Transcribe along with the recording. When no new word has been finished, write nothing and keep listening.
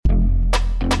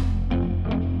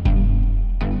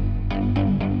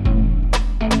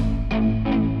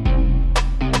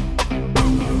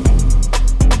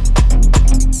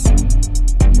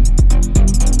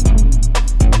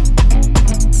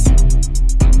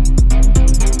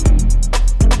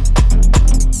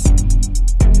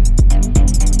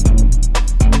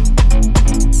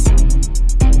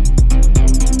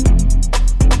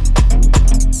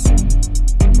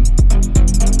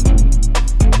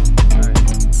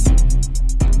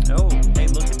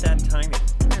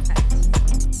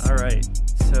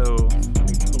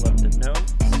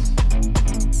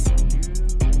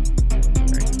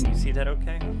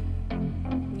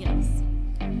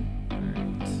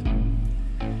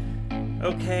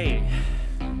Okay.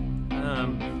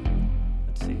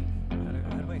 Let's see.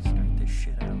 How do I start this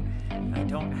shit out? I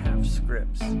don't have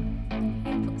scripts.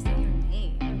 You say your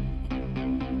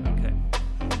name. Okay.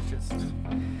 Just.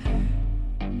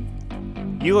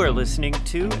 You are listening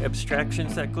to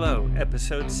Abstractions That Glow,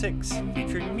 Episode 6,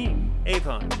 featuring me,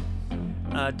 Avon.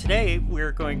 Today,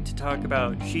 we're going to talk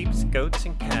about sheeps, goats,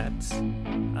 and cats,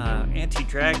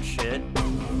 anti-drag shit,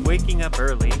 waking up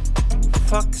early,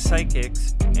 fuck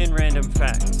psychics, and random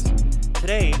facts.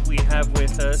 Today, we have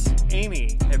with us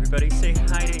Amy. Everybody say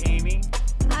hi to Amy.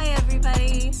 Hi,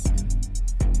 everybody.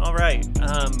 All right.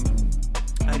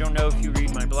 I don't know if you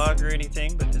read my blog or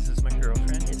anything, but this is my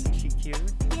girlfriend. Isn't she cute?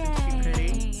 Yay. Isn't she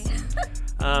pretty?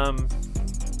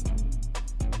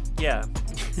 Yeah.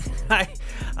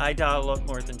 I dot a lot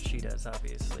more than she does,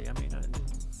 obviously. I mean,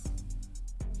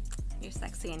 You're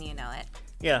sexy and you know it.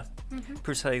 yeah,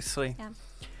 precisely. Yeah.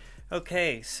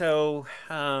 Okay, so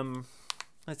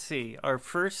let's see. Our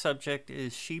first subject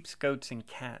is sheeps, goats, and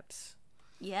cats.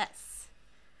 Yes.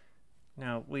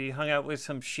 Now, we hung out with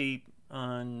some sheep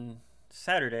on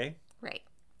Saturday. Right.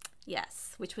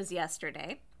 Yes, which was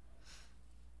yesterday.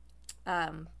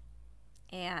 And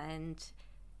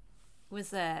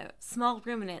was a small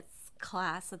ruminants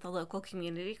class at the local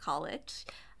community college.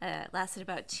 Lasted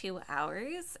about 2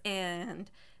 hours,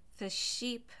 and the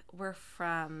sheep were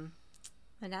from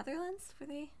the Netherlands, were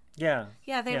they? Yeah.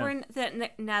 Yeah, they were the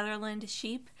Netherlands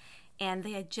sheep, and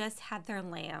they had just had their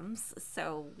lambs,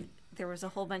 so there was a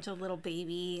whole bunch of little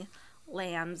baby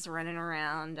lambs running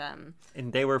around.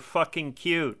 And they were fucking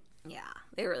cute. Yeah,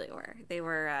 they really were. They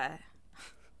were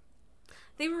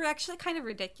actually kind of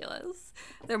ridiculous.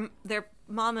 Their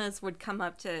mamas would come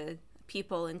up to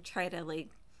people and try to like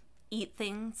eat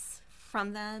things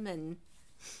from them, and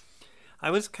I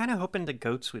was kind of hoping the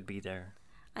goats would be there.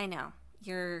 I know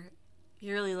you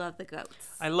really love the goats.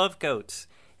 I love goats,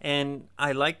 and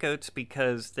I like goats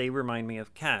because they remind me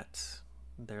of cats.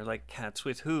 They're like cats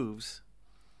with hooves,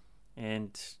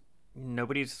 and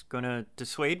nobody's gonna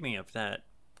dissuade me of that.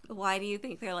 Why do you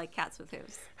think they're like cats with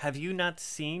hooves? Have you not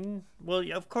seen? Well,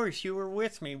 of course you were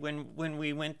with me when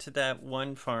we went to that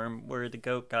one farm where the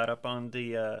goat got up on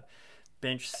the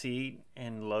bench seat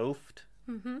and loafed,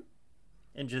 and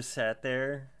just sat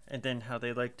there, and then how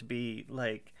they like to be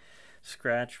like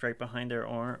scratched right behind their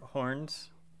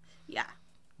horns. Yeah.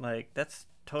 Like, that's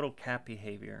total cat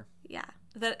behavior. Yeah.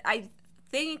 I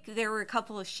think there were a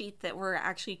couple of sheep that were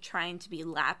actually trying to be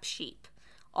lap sheep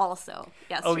also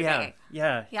yesterday. Oh, yeah.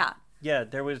 Yeah. Yeah. Yeah,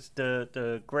 there was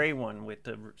the gray one with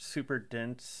the super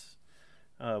dense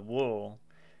wool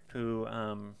who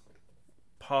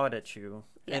pawed at you.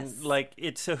 Yes. And, like,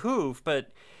 it's a hoof,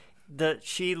 but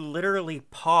she literally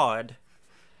pawed,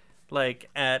 like,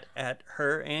 at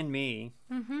her and me.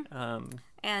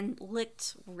 And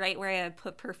licked right where I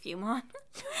put perfume on.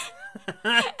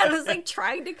 I was like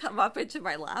trying to come up into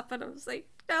my lap, and I was like,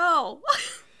 no.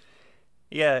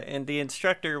 Yeah, and the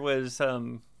instructor was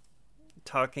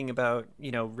talking about,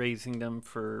 raising them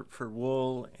for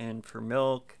wool and for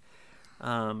milk.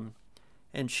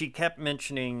 And she kept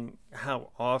mentioning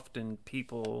how often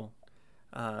people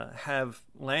have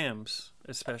lambs,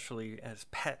 especially as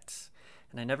pets.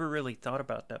 And I never really thought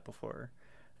about that before.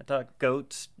 I thought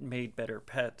goats made better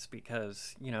pets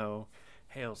because,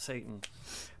 hail Satan.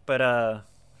 But,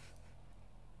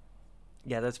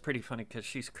 yeah, that's pretty funny because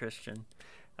she's Christian.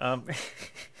 I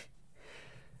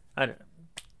don't.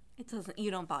 It doesn't.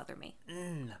 You don't bother me.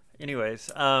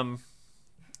 Anyways,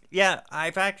 yeah,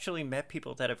 I've actually met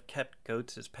people that have kept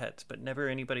goats as pets, but never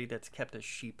anybody that's kept a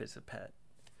sheep as a pet.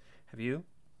 Have you?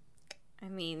 I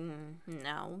mean,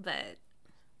 no, but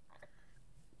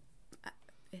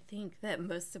I think that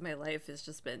most of my life has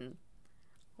just been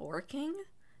working.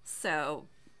 So,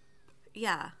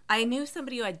 yeah, I knew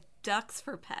somebody who had ducks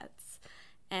for pets,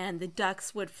 and the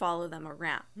ducks would follow them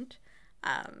around.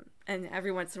 And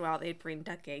every once in a while, they'd bring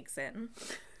duck eggs in.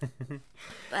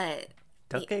 But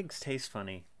duck eggs taste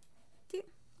funny.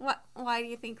 Why do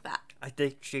you think that? I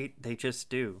think they just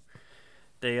do.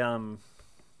 They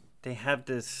have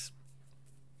this.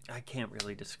 I can't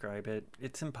really describe it.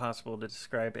 It's impossible to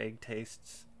describe egg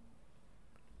tastes.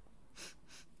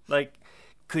 Like,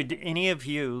 could any of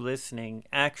you listening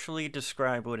actually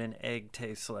describe what an egg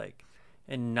tastes like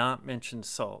and not mention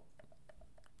salt?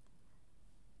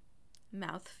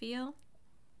 Mouthfeel?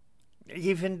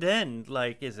 Even then,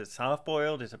 like, is it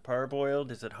soft-boiled? Is it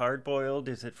parboiled? Is it hard-boiled?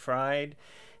 Is it fried?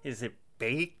 Is it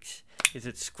baked? Is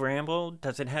it scrambled?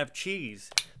 Does it have cheese?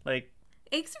 Like,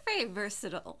 eggs are very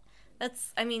versatile.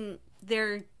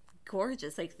 They're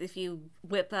gorgeous. Like, if you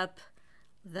whip up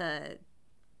the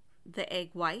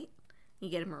egg white, you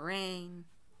get a meringue,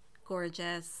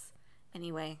 gorgeous.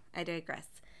 Anyway, I digress.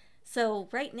 So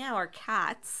right now our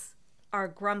cats are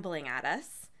grumbling at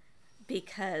us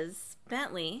because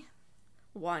Bentley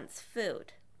wants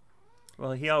food.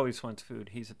 Well, he always wants food.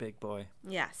 He's a big boy.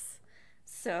 Yes.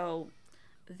 So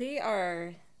they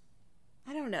are,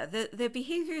 I don't know, the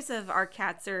behaviors of our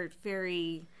cats are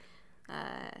very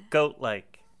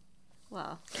goat-like.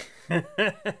 well.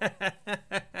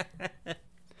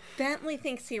 Bentley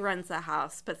thinks he runs the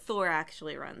house, but Thor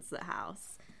actually runs the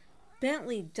house.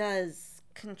 Bentley does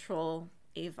control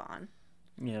Avon.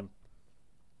 Yeah.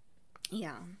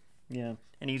 Yeah. Yeah.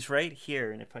 And he's right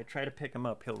here, and if I try to pick him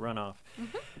up, he'll run off.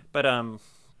 Mm-hmm. But,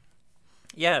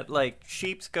 yeah, like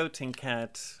sheep, goats, and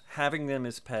cats, having them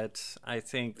as pets, I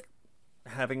think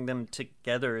having them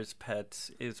together as pets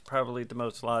is probably the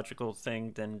most logical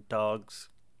thing than dogs,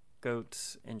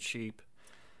 goats, and sheep.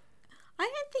 I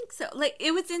didn't think so. Like,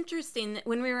 it was interesting that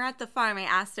when we were at the farm, I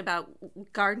asked about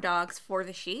guard dogs for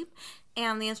the sheep,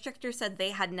 and the instructor said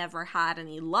they had never had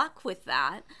any luck with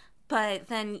that. But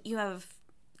then you have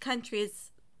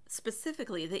countries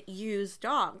specifically that use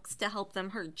dogs to help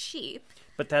them herd sheep.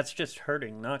 But that's just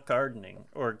herding, not gardening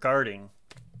or guarding.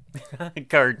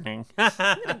 Gardening. I'm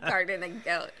gonna garden a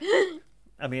goat.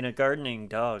 I mean, a gardening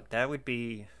dog. That would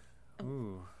be.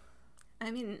 Ooh.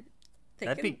 I mean,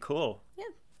 that'd be cool.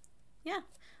 Yeah.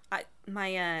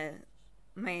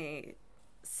 My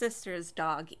sister's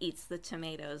dog eats the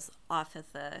tomatoes off of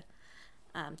the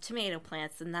tomato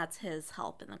plants, and that's his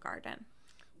help in the garden.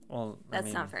 Well,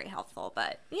 that's not very helpful,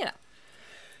 but you know.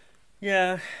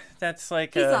 Yeah, that's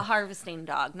like he's a harvesting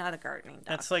dog, not a gardening dog.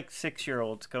 That's like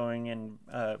 6-year-olds going and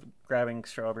grabbing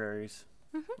strawberries.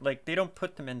 Mm-hmm. Like they don't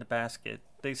put them in the basket;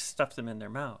 they stuff them in their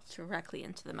mouth. Directly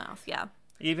into the mouth, yeah.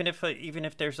 Even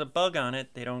if there's a bug on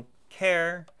it, they don't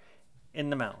care in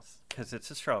the mouth because it's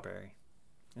a strawberry,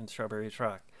 and strawberries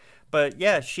rock. But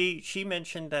yeah, she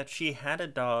mentioned that she had a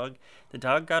dog. The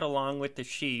dog got along with the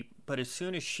sheep, but as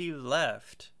soon as she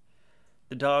left,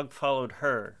 the dog followed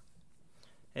her.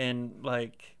 And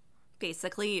like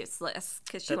basically useless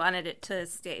because she wanted it to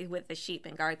stay with the sheep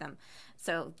and guard them.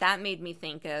 So that made me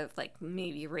think of like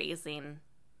maybe raising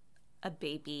a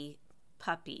baby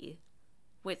puppy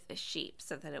with the sheep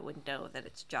so that it would know that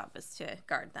its job is to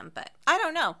guard them. But I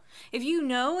don't know. If you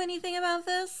know anything about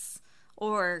this,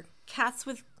 or cats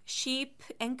with sheep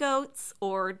and goats,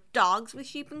 or dogs with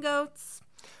sheep and goats,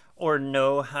 or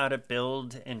know how to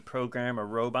build and program a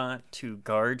robot to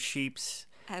guard sheeps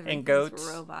and goats.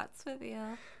 Robots with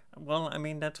you. Well, I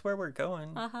mean, that's where we're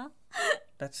going. Uh-huh.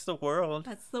 That's the world.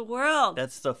 That's the world.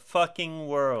 That's the fucking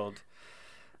world.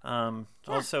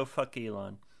 Also, fuck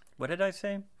Elon. What did I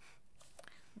say?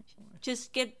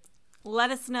 Just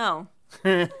let us know.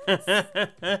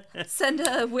 Send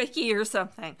a wiki or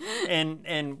something.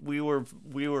 And we were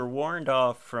warned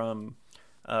off from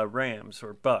rams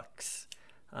or bucks,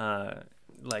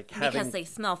 because they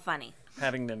smell funny.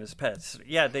 Having them as pets.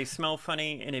 Yeah, they smell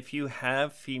funny, and if you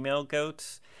have female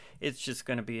goats, it's just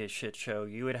going to be a shit show.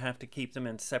 You would have to keep them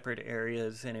in separate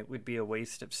areas, and it would be a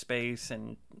waste of space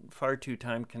and far too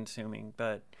time-consuming,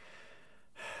 but...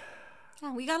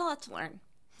 Yeah, we got a lot to learn.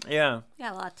 Yeah. We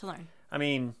got a lot to learn. I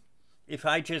mean, if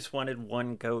I just wanted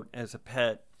one goat as a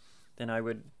pet, then I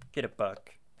would get a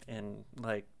buck and,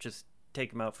 just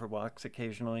take him out for walks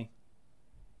occasionally.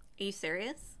 Are you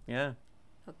serious? Yeah.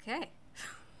 Okay.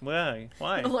 Why?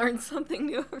 I learn something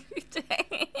new every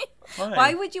day. Why?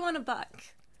 Why would you want a buck?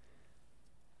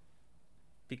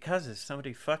 Because if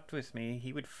somebody fucked with me,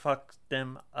 he would fuck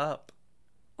them up.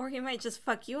 Or he might just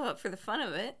fuck you up for the fun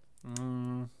of it.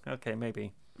 Okay,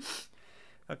 maybe.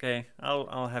 Okay,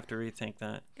 I'll have to rethink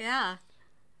that. Yeah.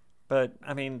 But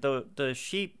I mean, the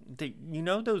sheep,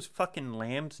 those fucking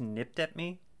lambs nipped at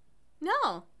me?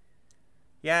 No.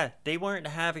 Yeah, they weren't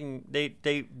having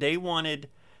they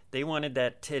wanted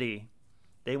that titty.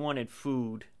 They wanted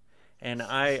food. And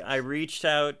I reached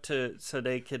out so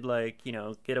they could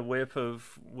get a whiff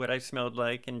of what I smelled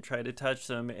like and try to touch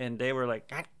them, and they were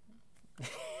like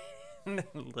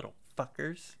little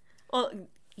fuckers. Well,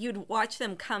 you'd watch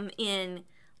them come in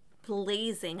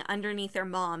blazing underneath their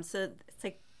mom. So it's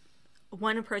like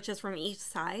one approaches from each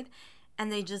side,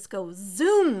 and they just go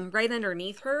zoom right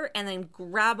underneath her and then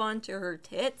grab onto her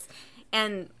tits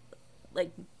and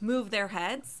move their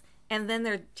heads, and then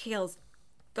their tails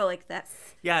go like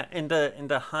this. Yeah, in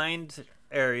the hind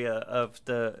area of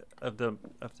the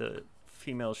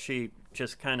female sheep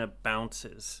just kind of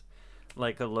bounces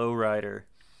like a lowrider.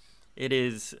 It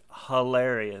is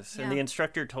hilarious. Yeah. And the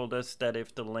instructor told us that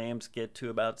if the lambs get to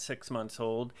about 6 months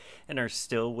old and are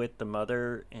still with the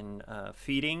mother and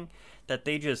feeding, that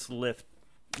they just lift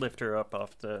her up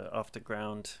off the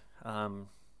ground.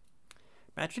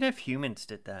 Imagine if humans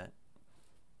did that.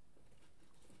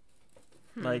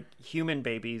 Like human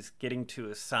babies getting to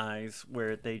a size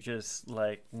where they just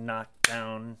like knock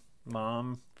down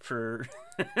mom for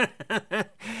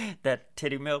that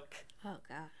titty milk. Oh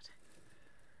God.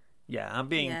 Yeah, I'm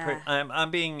being I'm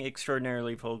being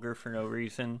extraordinarily vulgar for no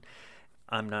reason.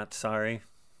 I'm not sorry.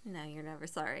 No, you're never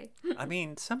sorry. I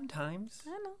mean, sometimes. I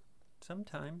know.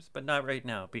 Sometimes, but not right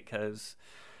now because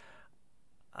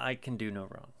I can do no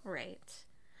wrong. Right.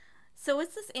 So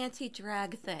what's this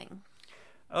anti-drag thing?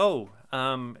 Oh,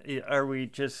 are we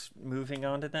just moving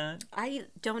on to that? I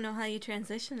don't know how you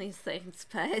transition these things,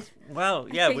 but well,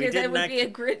 yeah, I figured that would be a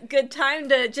good time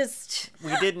to just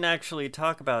we didn't actually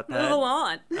talk about that. Move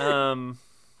on.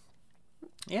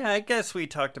 Yeah, I guess we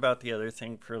talked about the other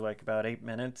thing for like about 8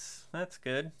 minutes. That's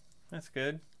good. That's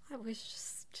good. I wish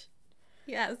just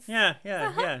yes.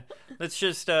 Yeah. Let's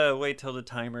just wait till the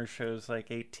timer shows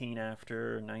like 18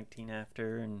 after or 19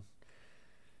 after, and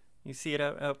you see it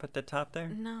up at the top there?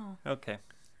 No. Okay.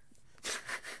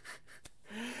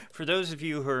 For those of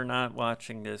you who are not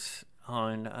watching this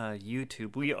on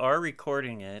YouTube, we are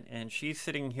recording it, and she's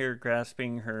sitting here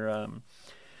grasping her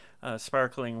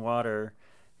sparkling water,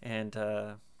 and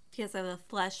because I have a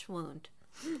flesh wound.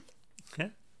 Yeah.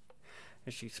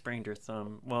 She sprained her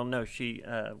thumb. Well, no, she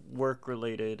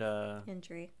work-related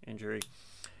injury.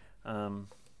 And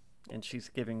she's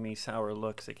giving me sour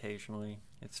looks occasionally.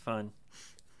 It's fun.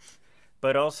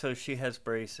 But also, she has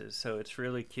braces, so it's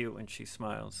really cute when she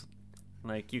smiles.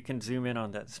 Like, you can zoom in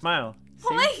on that. Smile. See?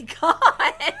 Oh my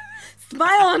God!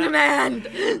 Smile on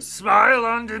demand! Smile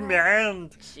on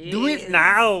demand! Jeez. Do it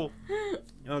now!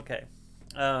 Okay.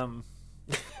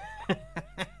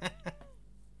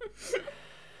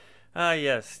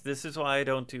 Yes, this is why I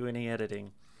don't do any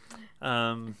editing.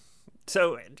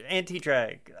 So,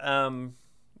 anti-drag.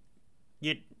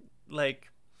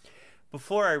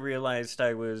 Before I realized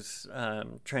I was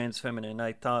trans feminine,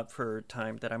 I thought for a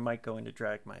time that I might go into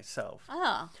drag myself.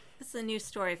 Oh, this is a new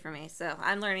story for me, so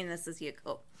I'm learning this as you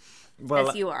go. Well,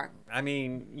 as you are. I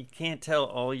mean, you can't tell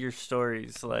all your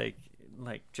stories like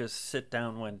just sit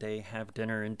down one day, have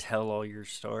dinner, and tell all your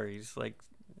stories. Like,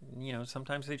 you know,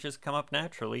 sometimes they just come up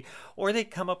naturally, or they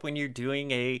come up when you're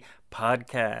doing a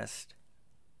podcast.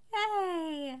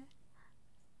 Yay!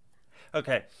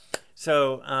 Okay,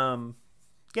 so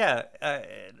yeah, I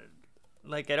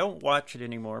don't watch it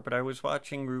anymore, but I was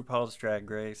watching RuPaul's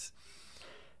Drag Race,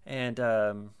 and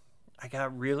I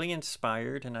got really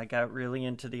inspired, and I got really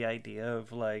into the idea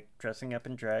of like dressing up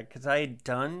in drag, because I had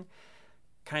done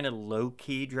kind of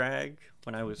low-key drag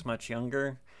when I was much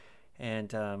younger,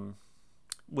 and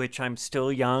which I'm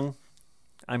still young.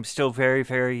 I'm still very,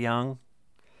 very young.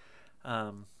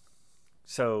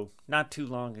 So not too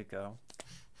long ago.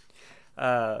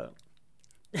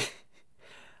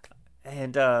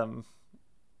 And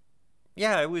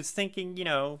yeah, I was thinking, you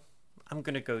know, I'm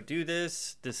going to go do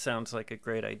this. This sounds like a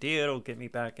great idea. It'll get me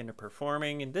back into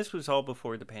performing. And this was all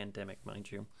before the pandemic,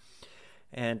 mind you.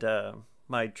 And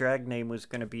my drag name was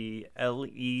going to be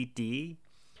LED,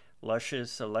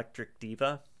 Luscious Electric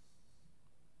Diva.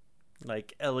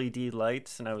 Like LED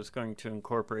lights, and I was going to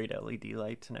incorporate LED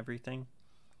lights and everything.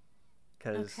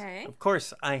 Because, of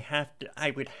course, I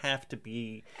would have to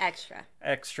be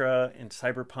extra in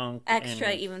cyberpunk.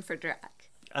 Extra even for drag.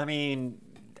 I mean,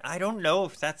 I don't know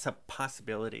if that's a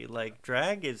possibility. Like,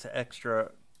 drag is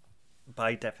extra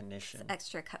by definition. It's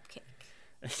extra cupcake.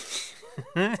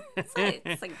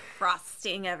 It's like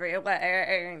frosting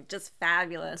everywhere and just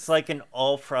fabulous. It's like an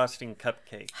all frosting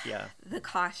cupcake, yeah. The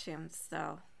costumes,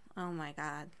 though. Oh my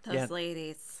God. Those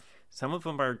ladies. Some of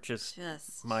them are just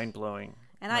mind-blowing.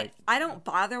 And I don't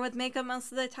bother with makeup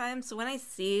most of the time, so when I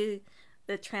see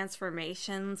the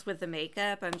transformations with the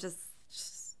makeup, I'm just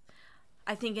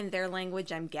I think in their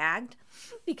language I'm gagged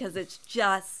because it's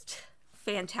just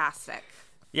fantastic.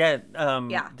 Yeah,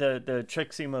 the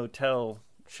Trixie Motel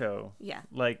show. Yeah.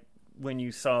 Like when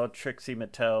you saw Trixie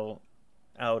Mattel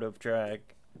out of drag.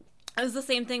 It was the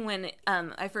same thing when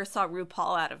I first saw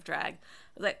RuPaul out of drag. I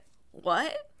was like,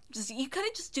 what? You kind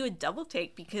of just do a double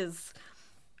take because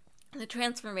the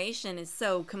transformation is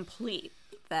so complete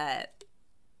that,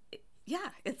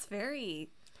 it's very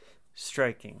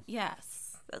striking.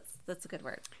 Yes, that's a good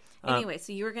word. Anyway,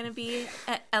 so you were going to be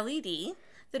at LED,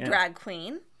 the drag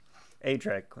queen. A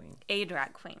drag queen. A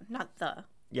drag queen, not the.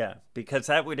 Yeah, because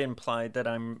that would imply that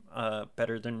I'm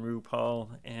better than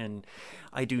RuPaul, and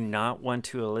I do not want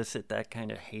to elicit that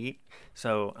kind of hate.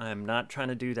 So I'm not trying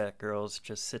to do that, girls.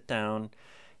 Just sit down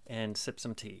and sip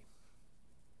some tea.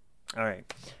 All right.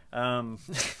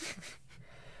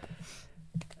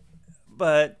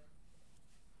 But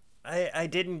I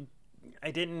didn't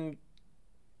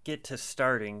get to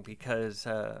starting because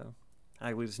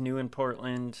I was new in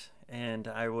Portland and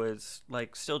I was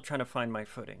like still trying to find my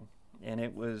footing, and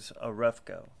it was a rough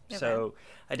go. Okay. So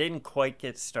I didn't quite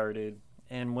get started.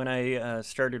 And when I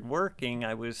started working,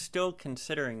 I was still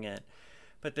considering it,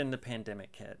 but then the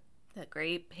pandemic hit. The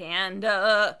great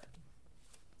panda.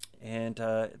 And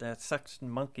that sucks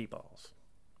monkey balls.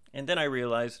 And then I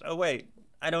realized, oh wait,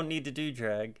 I don't need to do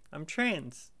drag. I'm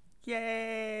trans.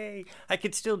 Yay! I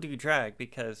could still do drag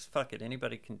because fuck it,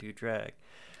 anybody can do drag.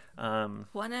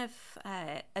 One of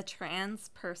a trans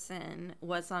person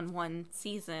was on one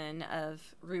season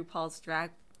of RuPaul's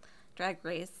Drag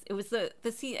Race. It was the I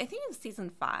think it was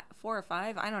season 4 or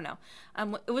 5. I don't know.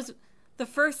 It was the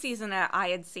first season that I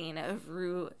had seen of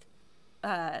Ru's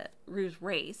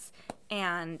race,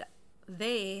 and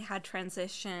they had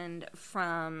transitioned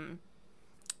from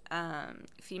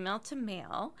female to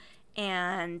male,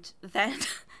 and then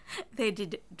they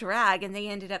did drag, and they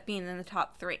ended up being in the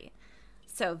top 3.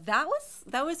 So that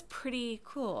was pretty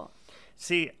cool.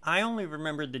 See, I only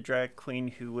remembered the drag queen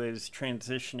who was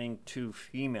transitioning to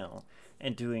female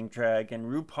and doing drag, and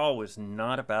RuPaul was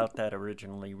not about that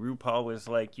originally. RuPaul was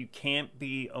like, you can't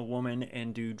be a woman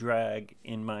and do drag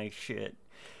in my shit.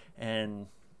 And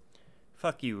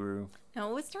fuck you, Ru. No,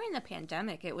 it was during the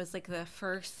pandemic. It was like the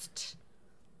first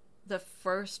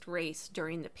race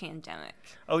during the pandemic.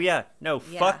 Oh yeah, no,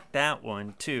 Yeah. fuck that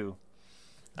one too.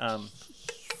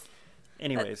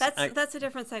 Anyways, that's a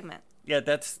different segment. yeah,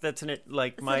 that's an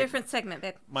like It's my a different segment,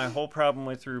 babe. my whole problem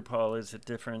with RuPaul is a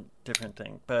different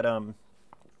thing. But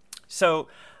so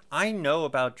I know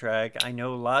about drag. I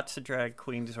know lots of drag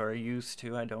queens, or I used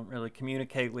to. I don't really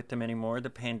communicate with them anymore.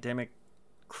 The pandemic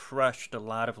crushed a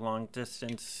lot of long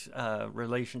distance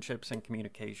relationships and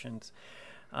communications.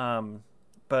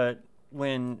 But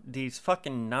when these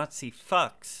fucking Nazi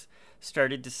fucks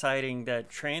started deciding that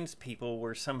trans people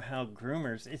were somehow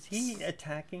groomers, is he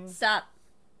attacking? Stop.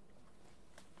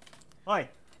 Hi.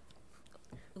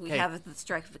 We Okay. have the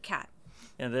strike of a cat.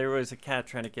 Yeah, there was a cat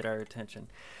trying to get our attention.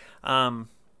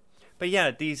 But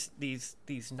yeah, these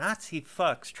Nazi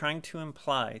fucks trying to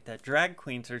imply that drag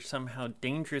queens are somehow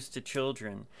dangerous to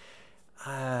children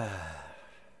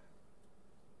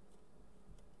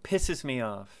pisses me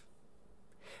off.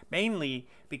 Mainly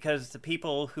because the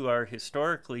people who are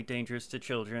historically dangerous to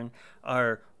children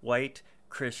are white,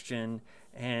 Christian,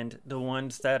 and the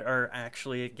ones that are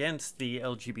actually against the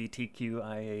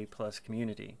LGBTQIA plus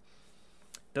community.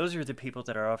 Those are the people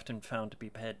that are often found to be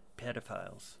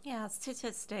pedophiles. Yeah,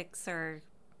 statistics are...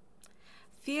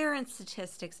 Fear and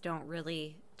statistics don't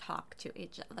really talk to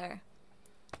each other.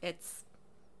 It's,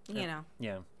 you know.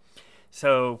 Yeah.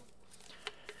 So,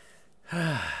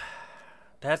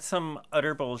 that's some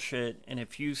utter bullshit, and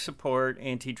if you support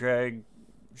anti-drag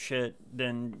shit,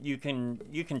 then you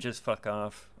can just fuck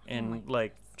off and,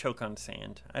 like, choke on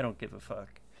sand. I don't give a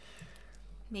fuck.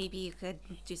 Maybe you could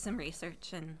do some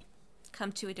research and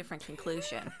come to a different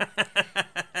conclusion.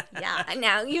 Yeah,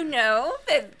 now you know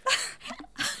that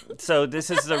So this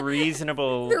is the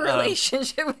reasonable the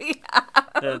relationship we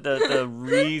have. the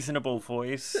reasonable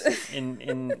voice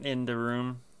in the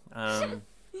room.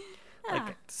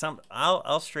 Like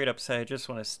I'll straight up say I just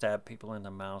want to stab people in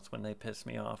the mouth when they piss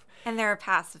me off. And they're a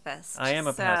pacifist. I am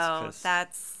a pacifist. So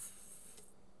that's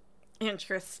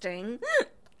interesting.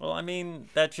 Well, I mean,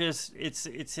 that just it's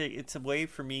a way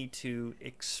for me to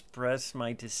express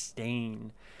my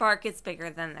disdain. Bark is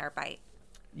bigger than their bite.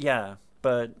 Yeah,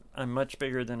 but I'm much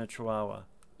bigger than a chihuahua.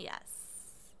 Yes.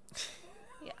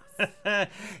 Yes.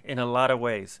 In a lot of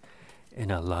ways. In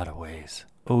a lot of ways.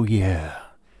 Oh yeah.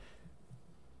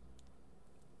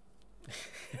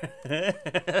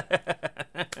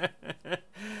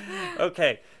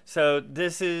 Okay, so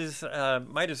this is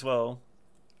might as well.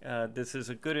 This is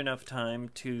a good enough time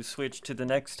to switch to the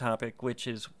next topic, which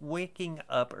is waking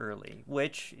up early.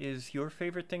 Which is your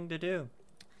favorite thing to do?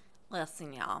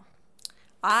 Listen, y'all.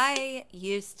 I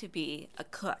used to be a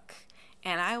cook,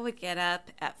 and I would get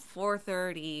up at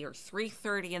 4:30 or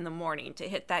 3:30 in the morning to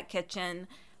hit that kitchen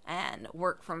and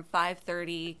work from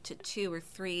 5:30 to 2 or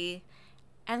 3,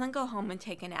 and then go home and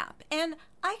take a nap. And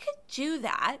I could do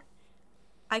that.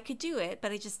 I could do it,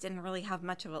 but I just didn't really have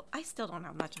much of a... I still don't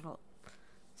have much of a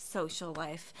social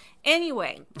life.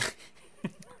 Anyway,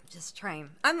 just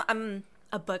trying. I'm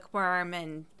a bookworm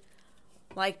and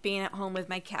like being at home with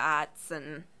my cats,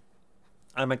 and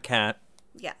I'm a cat.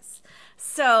 yes.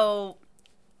 So,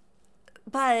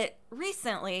 but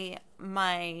recently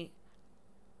my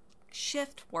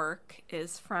shift work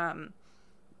is from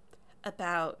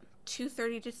about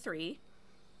 2:30 to 3.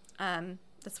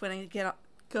 That's when I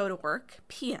go to work,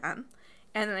 PM,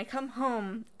 and then I come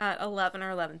home at 11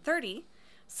 or 11:30.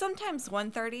 sometimes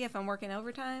 1:30 if I'm working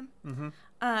overtime. Mm-hmm.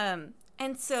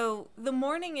 And so the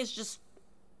morning is just,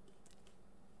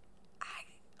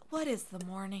 what is the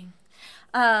morning?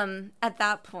 At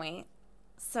that point.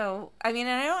 So, I mean,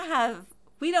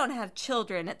 we don't have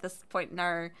children at this point in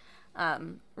our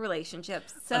relationship.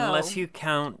 So, Unless you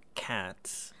count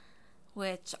cats.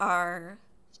 which are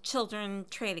children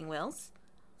training wheels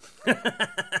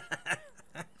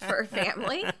for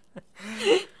family.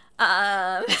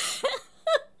 Um,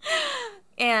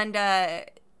 and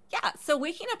yeah, so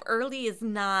waking up early is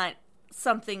not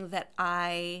something that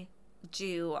I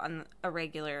do on a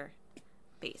regular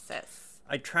basis.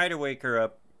 I try to wake her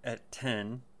up at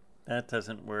 10. That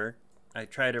doesn't work. I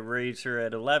try to raise her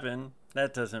at 11.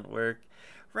 That doesn't work.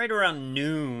 Right around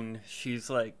noon, she's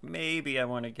like, maybe I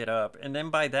want to get up. And then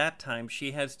by that time,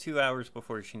 she has 2 hours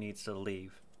before she needs to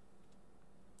leave.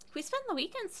 We spend the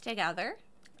weekends together.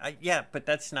 Yeah, but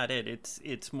that's not it.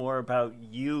 It's more about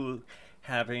you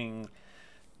having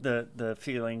the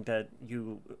feeling that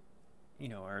you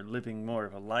are living more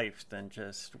of a life than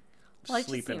just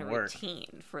sleep and work. I just need a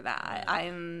routine for that. Yeah.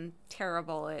 I'm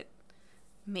terrible at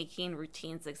making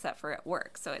routines except for at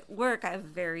work. So at work, I have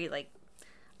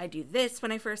I do this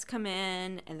when I first come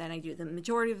in, and then I do the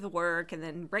majority of the work, and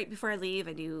then right before I leave,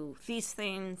 I do these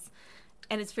things.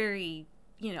 And it's very,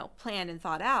 planned and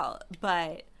thought out.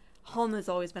 But home has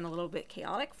always been a little bit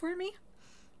chaotic for me.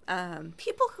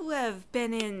 People who have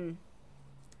been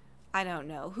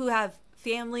who have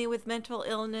family with mental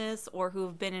illness or who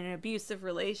have been in abusive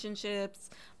relationships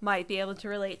might be able to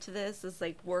relate to this. It's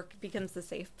like work becomes a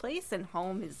safe place and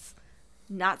home is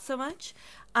not so much.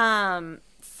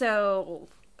 So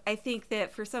I think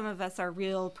that for some of us, our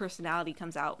real personality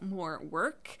comes out more at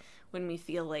work when we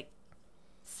feel like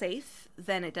safe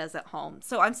than it does at home.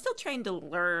 So I'm still trying to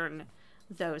learn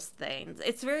those things.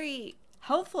 It's very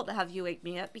helpful to have you wake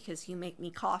me up because you make me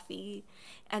coffee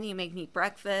and you make me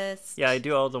breakfast. Yeah, I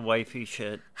do all the wifey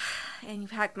shit. And you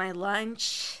pack my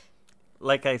lunch.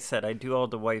 Like I said, I do all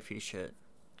the wifey shit.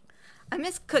 I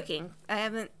miss cooking.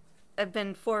 I've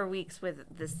been 4 weeks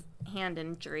with this hand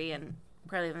injury and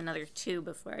probably have another 2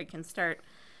 before I can start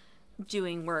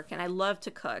doing work. And I love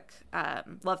to cook,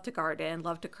 love to garden,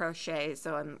 love to crochet.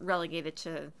 So I'm relegated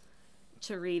to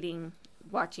reading,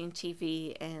 watching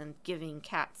TV, and giving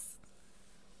cats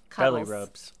cuddles belly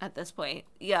rubs at this point.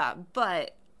 Yeah,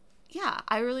 but yeah,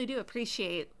 I really do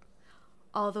appreciate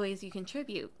all the ways you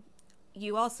contribute.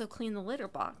 You also clean the litter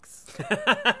box,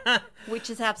 which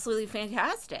is absolutely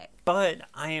fantastic. But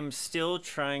I am still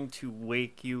trying to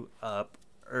wake you up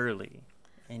early,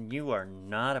 and you are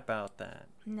not about that.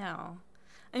 No.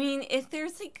 I mean, if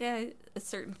there's a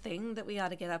certain thing that we ought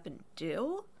to get up and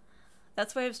do,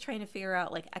 that's why I was trying to figure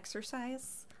out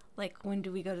exercise. When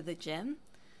do we go to the gym?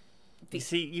 You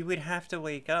see, you would have to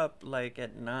wake up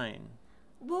at 9.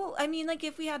 Well, I mean,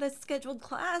 if we had a scheduled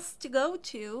class to go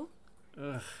to.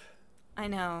 Ugh. I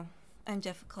know. I'm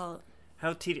difficult.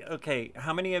 How tedious. Okay,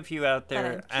 how many of you out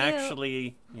there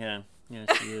actually... Yeah,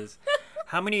 she is.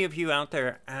 How many of you out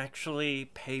there actually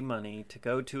pay money to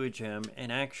go to a gym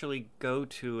and actually go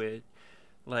to it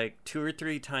 2 or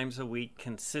 3 times a week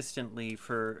consistently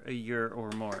for a year or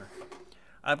more?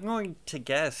 I'm going to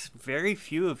guess very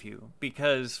few of you,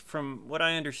 because from what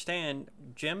I understand,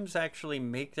 gyms actually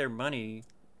make their money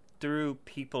through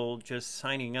people just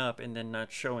signing up and then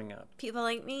not showing up. People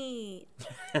like me.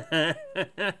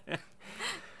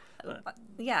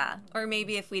 Yeah, or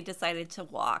maybe if we decided to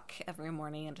walk every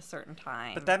morning at a certain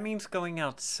time. But that means going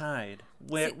outside,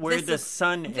 where the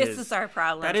sun is. This is our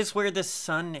problem. That is where the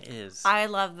sun is. I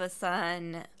love the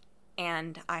sun,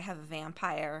 and I have a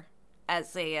vampire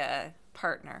as a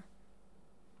partner.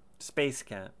 Space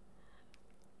cat.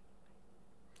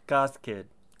 Goth kid.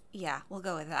 Yeah, we'll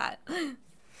go with that.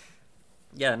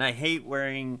 Yeah, and I hate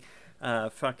wearing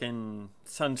fucking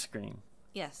sunscreen.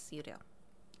 Yes, you do.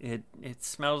 It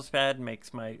smells bad,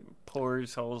 makes my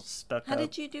pores all stuck up. How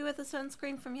did you do with the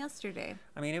sunscreen from yesterday?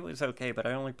 I mean, it was okay, but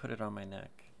I only put it on my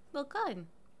neck. Well, good.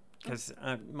 Because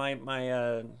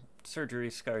my surgery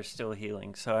scar is still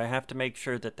healing, so I have to make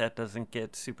sure that doesn't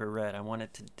get super red. I want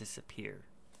it to disappear.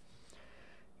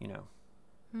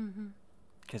 Mm-hmm.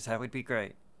 Because that would be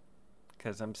great.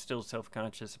 Because I'm still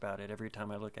self-conscious about it every time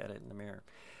I look at it in the mirror.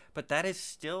 But that is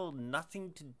still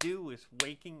nothing to do with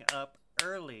waking up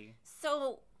early.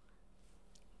 So,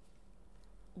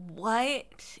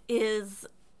 what is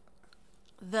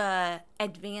the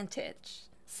advantage?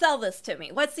 Sell this to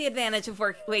me. What's the advantage of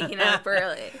waking up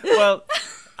early? Well,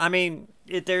 I mean,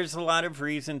 there's a lot of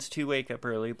reasons to wake up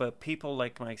early, but people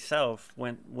like myself,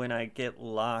 when I get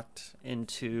locked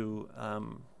into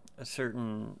a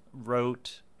certain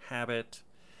rote habit,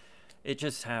 It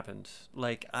just happens.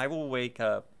 Like, I will wake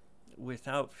up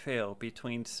without fail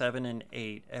between 7 and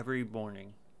 8 every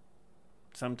morning.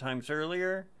 Sometimes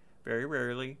earlier, very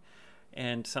rarely,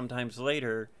 and sometimes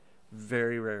later,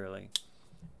 very rarely.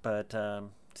 But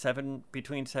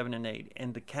between 7 and 8.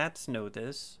 And the cats know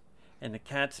this, and the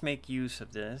cats make use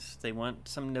of this. They want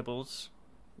some nibbles.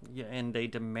 Yeah, and they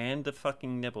demand the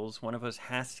fucking nibbles. One of us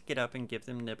has to get up and give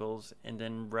them nibbles, and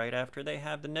then right after they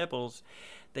have the nibbles,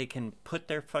 they can put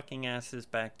their fucking asses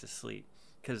back to sleep.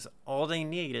 Because all they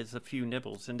need is a few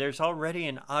nibbles. And there's already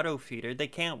an auto feeder. They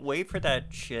can't wait for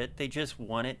that shit. They just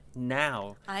want it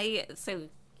now. So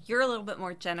you're a little bit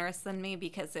more generous than me,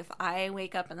 because if I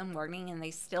wake up in the morning and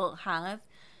they still have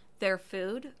their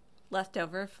food left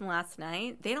over from last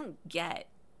night, they don't get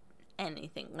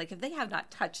anything. Like, if they have not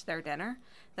touched their dinner,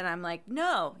 then I'm like,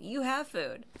 no, you have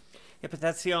food. Yeah, but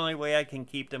that's the only way I can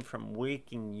keep them from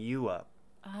waking you up.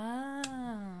 Oh.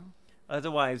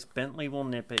 Otherwise, Bentley will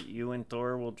nip at you and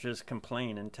Thor will just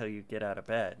complain until you get out of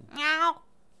bed. Meow.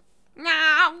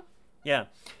 Meow. Yeah.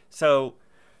 So,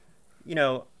 you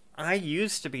know, I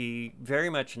used to be very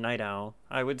much a night owl.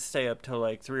 I would stay up till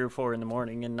like 3 or 4 in the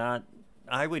morning and not...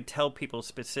 I would tell people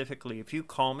specifically, if you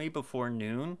call me before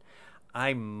noon,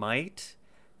 I might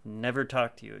never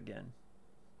talk to you again.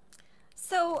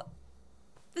 So,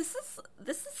 this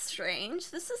is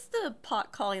strange. This is the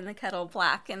pot calling the kettle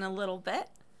black in a little bit.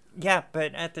 Yeah,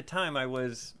 but at the time I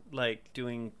was like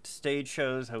doing stage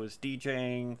shows, I was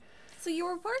DJing. So you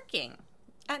were working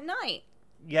at night.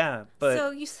 Yeah, but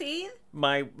so you see,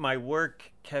 my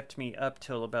work kept me up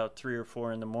till about 3 or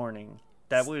 4 in the morning.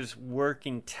 That was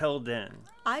working till then.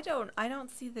 I don't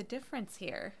see the difference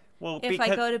here. Well, if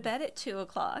I go to bed at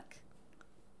 2:00,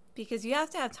 because you have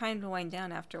to have time to wind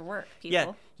down after work, people.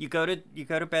 Yeah, you go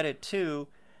to bed at 2.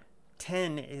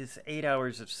 10 is 8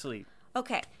 hours of sleep.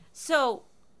 Okay, so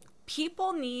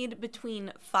people need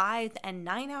between 5 and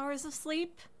 9 hours of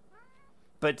sleep.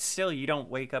 But still, you don't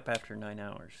wake up after 9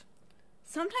 hours.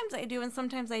 Sometimes I do and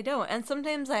sometimes I don't. And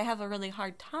sometimes I have a really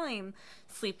hard time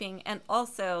sleeping. And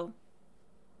also,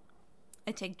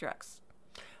 I take drugs.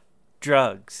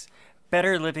 Drugs.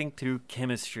 Better living through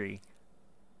chemistry.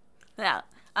 Yeah.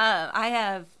 I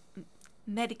have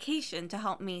medication to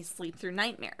help me sleep through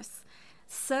nightmares.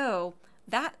 So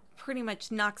that pretty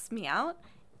much knocks me out.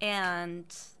 And...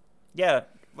 yeah.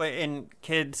 And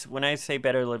kids, when I say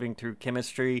better living through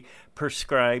chemistry,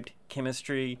 prescribed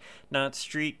chemistry, not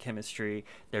street chemistry,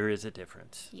 there is a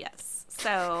difference. Yes.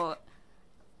 So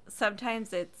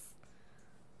sometimes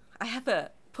I have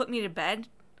a put me to bed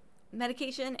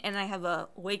medication and I have a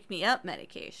wake me up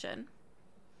medication.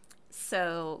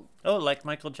 So. Oh, like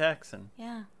Michael Jackson.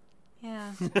 Yeah.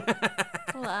 Yeah.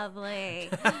 Lovely.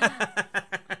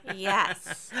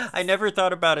 Yes. I never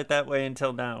thought about it that way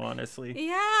until now, honestly.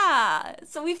 Yeah.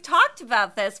 So we've talked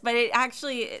about this, but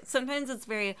sometimes it's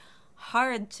very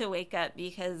hard to wake up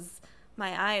because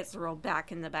my eyes roll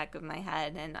back in the back of my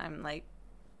head and I'm like,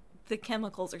 the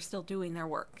chemicals are still doing their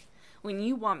work. When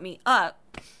you want me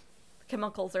up,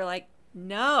 chemicals are like,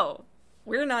 no,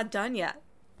 we're not done yet.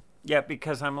 Yeah,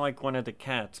 because I'm like one of the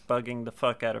cats, bugging the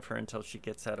fuck out of her until she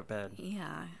gets out of bed.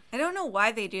 Yeah. I don't know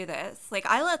why they do this. Like,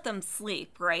 I let them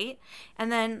sleep, right?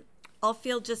 And then I'll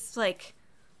feel just like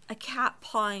a cat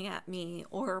pawing at me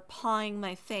or pawing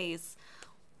my face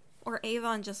or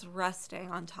Avon just resting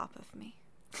on top of me.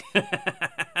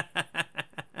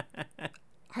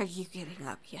 Are you getting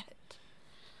up yet?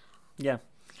 Yeah.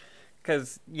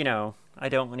 Because, I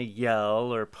don't want to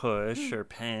yell or push or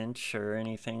pinch or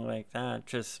anything like that.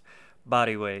 Just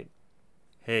body weight.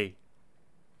 Hey.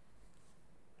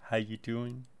 How you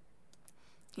doing?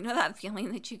 You know that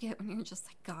feeling that you get when you're just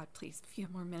like, God, please, a few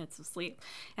more minutes of sleep.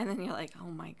 And then you're like,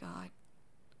 oh my God.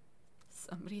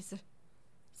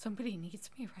 Somebody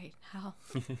needs me right now.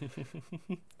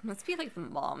 It must be like the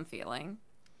mom feeling.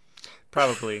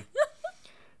 Probably.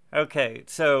 Okay,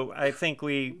 so I think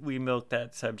we milked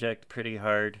that subject pretty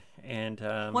hard, and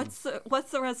what's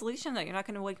the resolution though? You're not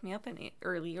going to wake me up any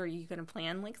early, or are you going to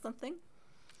plan like something?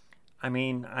 I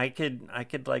mean, I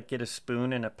could like get a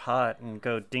spoon and a pot and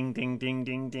go ding ding ding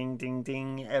ding ding ding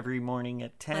ding every morning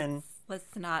at 10.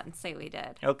 Let's not say we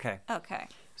did. Okay. Okay.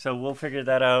 So we'll figure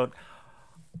that out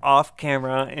off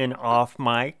camera and off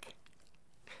mic.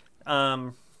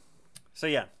 So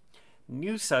yeah,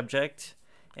 new subject,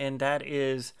 and that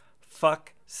is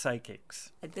fuck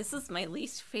psychics. This is my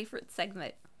least favorite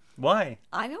segment. Why?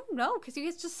 I don't know, because you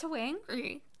guys just so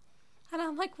angry. And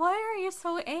I'm like, why are you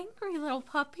so angry, little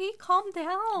puppy? Calm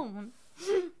down.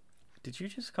 Did you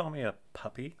just call me a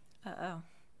puppy? Uh-oh.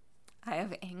 I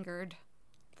have angered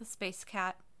the space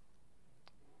cat.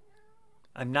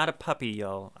 I'm not a puppy,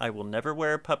 y'all. I will never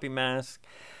wear a puppy mask.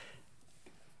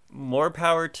 More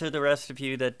power to the rest of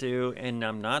you that do, and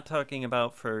I'm not talking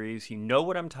about furries. You know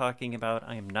what I'm talking about.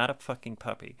 I am not a fucking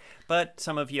puppy. But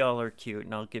some of y'all are cute,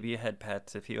 and I'll give you head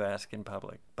pats if you ask in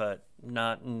public, but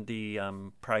not in the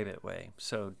private way.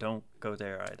 So don't go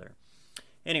there either.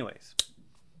 Anyways.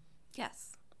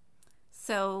 Yes.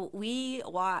 So we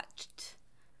watched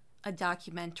a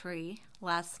documentary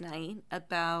last night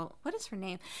about, what is her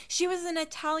name? She was an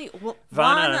Italian...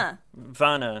 Vanna.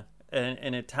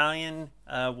 An Italian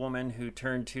woman who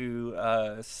turned to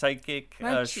psychic...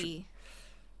 Murci.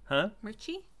 Huh?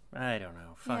 Murci? I don't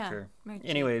know. Fuck her. Murci.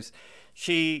 Anyways,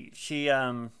 she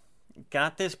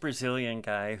got this Brazilian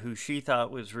guy who she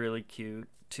thought was really cute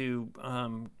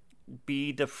to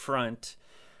be the front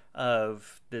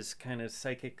of this kind of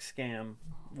psychic scam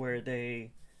where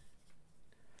they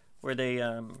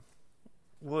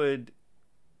would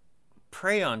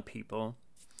prey on people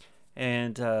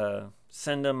and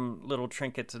send them little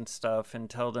trinkets and stuff and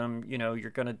tell them, you know, you're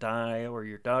going to die or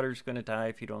your daughter's going to die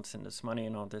if you don't send us money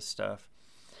and all this stuff.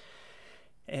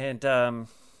 And,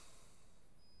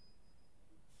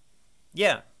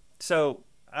 yeah, so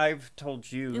I've told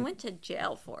you... They went to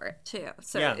jail for it, too.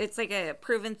 So yeah. It's like a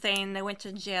proven thing. They went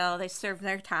to jail. They served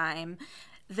their time.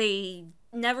 They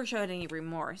never showed any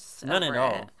remorse. None at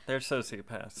all. It. They're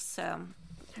sociopaths. So,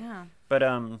 yeah.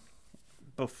 But,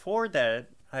 before that,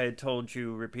 I had told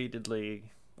you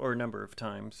repeatedly, or a number of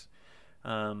times,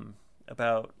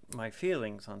 about my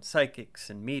feelings on psychics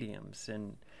and mediums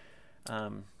and...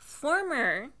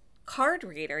 Former card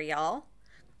reader, y'all.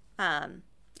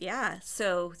 Yeah,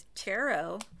 so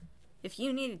tarot, if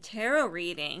you need a tarot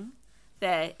reading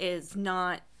that is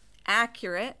not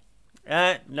accurate...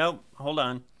 Nope, hold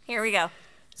on. Here we go.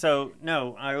 So,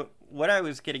 no, what I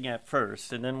was getting at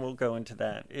first, and then we'll go into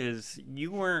that, is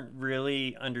you weren't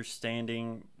really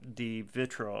understanding the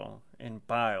vitriol and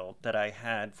bile that I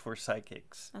had for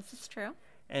psychics. This is true.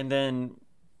 And then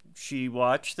she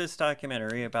watched this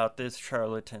documentary about this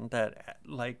charlatan that,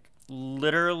 like,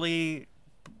 literally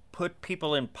put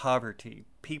people in poverty,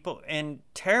 and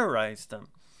terrorized them.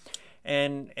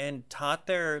 And taught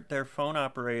their phone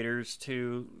operators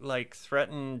to, like,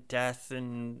 threaten death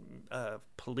and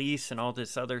police and all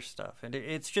this other stuff. And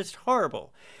it's just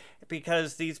horrible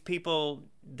because these people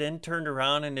then turned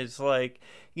around and is like,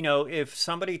 you know, if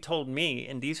somebody told me,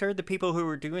 and these are the people who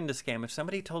were doing the scam, if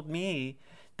somebody told me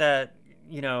that,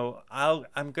 you know,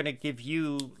 I'm going to give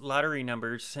you lottery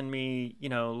numbers, send me, you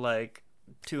know, like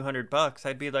 $200,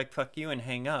 I'd be like, fuck you, and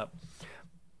hang up.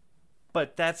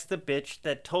 But that's the bitch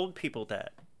that told people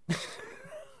that.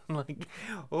 I'm like,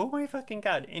 oh my fucking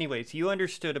God. Anyways, you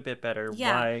understood a bit better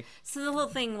why. So the whole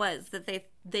thing was that they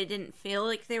didn't feel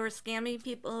like they were scamming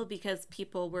people because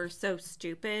people were so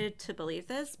stupid to believe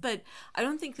this. But I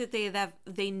don't think that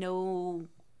they know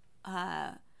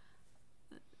that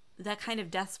kind of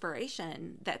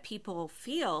desperation that people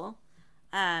feel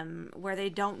where they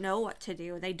don't know what to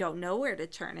do, and they don't know where to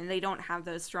turn, and they don't have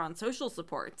those strong social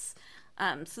supports.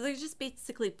 So they're just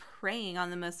basically preying on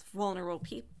the most vulnerable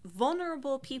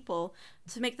people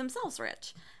to make themselves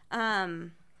rich,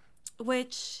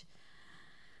 which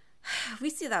we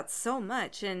see that so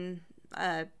much in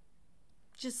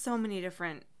just so many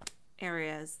different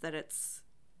areas that it's,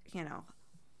 you know,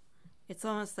 it's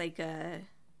almost like a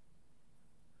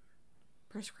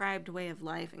prescribed way of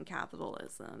life in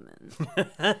capitalism.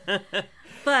 And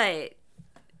but...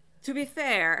 To be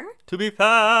fair.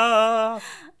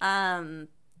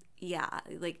 Yeah,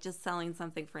 like just selling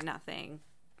something for nothing.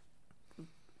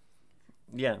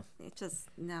 Yeah. It just,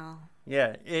 no.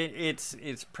 Yeah, it's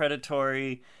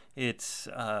predatory, it's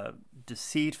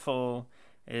deceitful,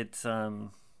 it's,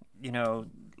 you know,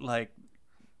 like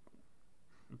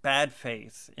bad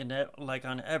faith, like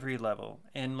on every level.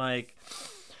 And like,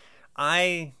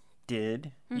 I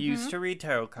used to read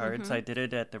tarot cards. I did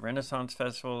it at the Renaissance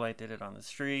Festival. I did it on the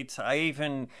streets. I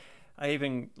even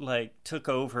like took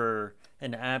over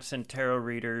an absent tarot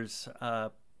reader's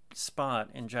spot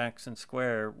in Jackson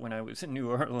Square when I was in New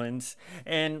Orleans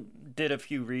and did a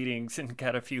few readings and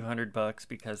got a few $100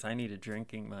 because I needed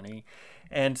drinking money.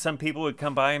 And some people would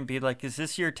come by and be like, "Is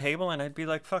this your table?" And I'd be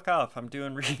like, "Fuck off. I'm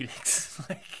doing readings."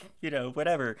 Like, you know,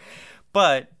 whatever.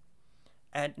 But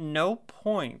at no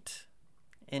point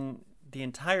in the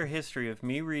entire history of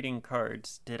me reading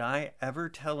cards did I ever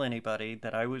tell anybody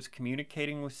that I was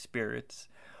communicating with spirits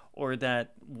or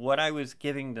that what I was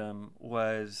giving them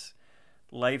was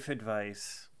life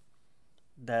advice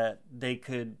that they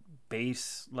could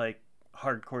base like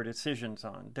hardcore decisions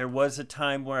on. There was a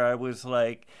time where I was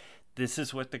like, this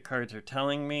is what the cards are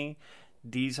telling me.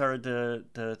 these are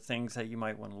the things that you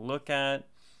might want to look at,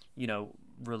 you know,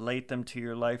 relate them to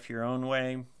your life your own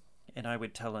way. And I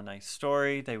would tell a nice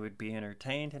story, they would be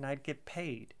entertained, and I'd get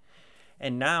paid.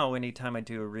 And now, anytime I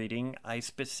do a reading, I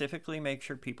specifically make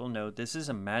sure people know this is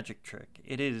a magic trick.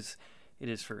 It is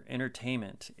for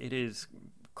entertainment. It is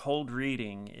cold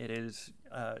reading. It is,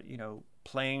 you know,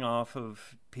 playing off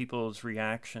of people's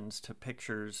reactions to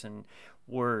pictures and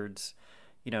words.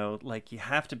 You know, like, you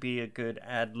have to be a good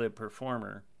ad-lib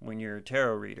performer when you're a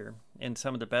tarot reader. And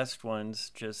some of the best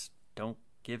ones just don't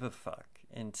give a fuck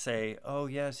and say, oh,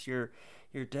 yes, your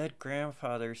dead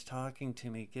grandfather's talking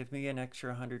to me. Give me an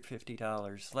extra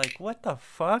 $150. Like, what the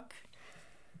fuck?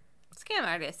 Scam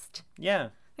artist. Yeah.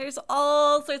 There's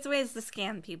all sorts of ways to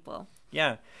scam people.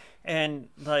 Yeah. And,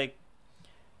 like,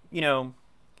 you know,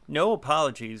 no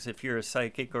apologies if you're a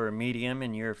psychic or a medium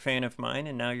and you're a fan of mine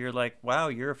and now you're like, wow,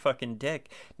 you're a fucking dick.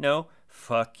 No,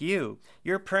 fuck you.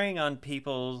 You're preying on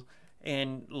people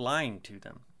and lying to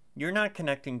them. You're not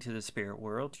connecting to the spirit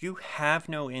world. You have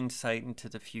no insight into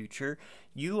the future.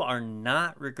 You are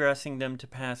not regressing them to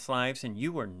past lives, and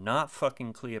you are not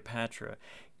fucking Cleopatra.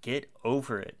 Get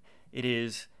over it. It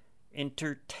is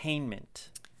entertainment.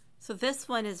 So this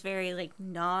one is very, like,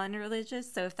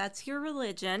 non-religious. So if that's your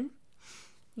religion,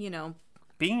 you know.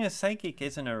 Being a psychic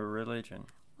isn't a religion.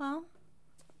 Well,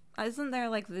 isn't there,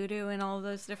 like, voodoo and all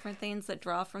those different things that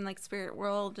draw from, like, spirit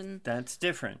world? And that's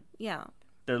different. Yeah.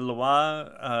 The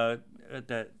Loa,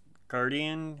 that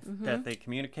guardian that they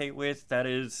communicate with, that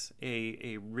is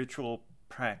a ritual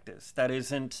practice. That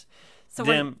isn't so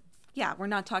them. We're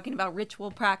not talking about ritual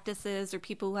practices or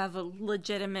people who have a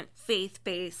legitimate faith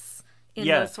base in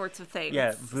those sorts of things.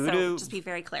 Yeah, voodoo. So just be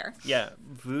very clear. Yeah,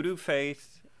 voodoo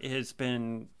faith has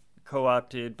been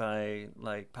co-opted by,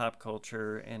 like, pop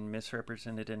culture and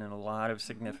misrepresented in a lot of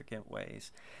significant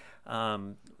ways.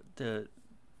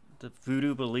 The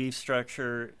voodoo belief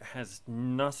structure has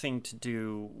nothing to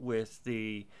do with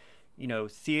the, you know,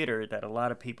 theater that a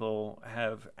lot of people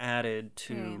have added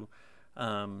to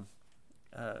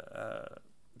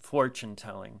fortune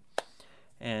telling.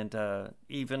 And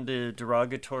even the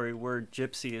derogatory word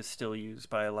gypsy is still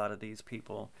used by a lot of these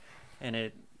people.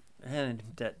 And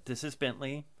this is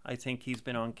Bentley. I think he's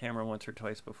been on camera once or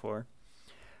twice before.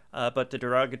 But the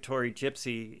derogatory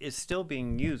gypsy is still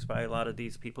being used by a lot of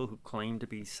these people who claim to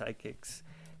be psychics.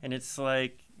 And it's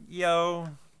like, yo,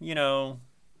 you know,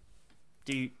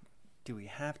 do we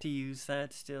have to use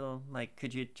that still? Like,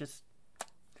 could you just...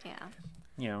 Yeah.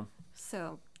 You know.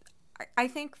 So I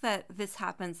think that this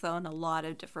happens, though, in a lot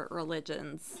of different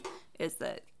religions, is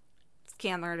that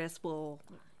scam artists will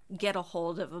get a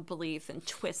hold of a belief and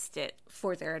twist it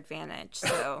for their advantage.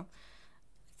 So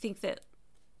I think that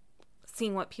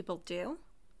seeing what people do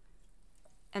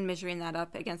and measuring that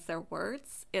up against their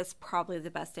words is probably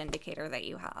the best indicator that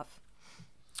you have.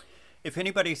 If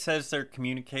anybody says they're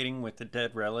communicating with a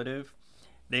dead relative,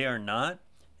 they are not,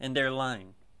 and they're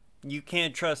lying. You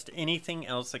can't trust anything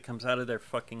else that comes out of their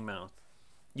fucking mouth.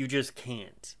 You just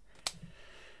can't.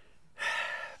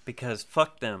 Because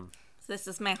fuck them. This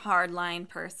is my hardline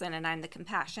person, and I'm the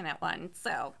compassionate one,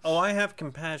 so... Oh, I have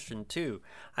compassion, too.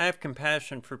 I have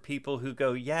compassion for people who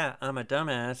go, yeah, I'm a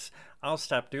dumbass. I'll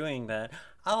stop doing that.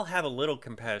 I'll have a little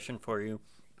compassion for you.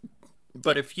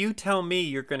 But if you tell me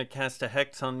you're going to cast a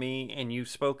hex on me, and you've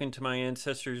spoken to my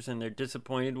ancestors and they're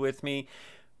disappointed with me,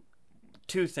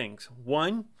 two things.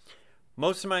 One,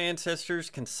 most of my ancestors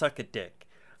can suck a dick.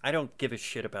 I don't give a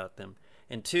shit about them.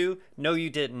 And two, no, you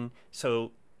didn't,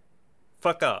 so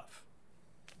fuck off.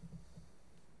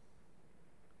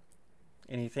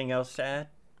 Anything else to add?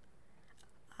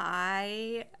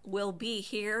 I will be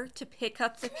here to pick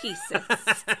up the pieces.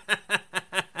 That's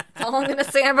all I'm going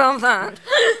to say about that.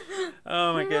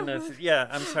 Oh my goodness. Yeah,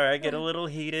 I'm sorry. I get a little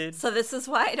heated. So this is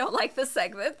why I don't like this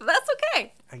segment, but that's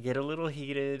okay. I get a little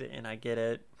heated and I get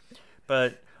it.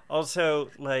 But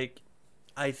also, like,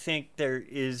 I think there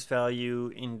is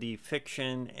value in the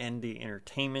fiction and the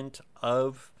entertainment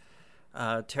of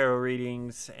tarot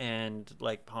readings and,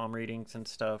 like, palm readings and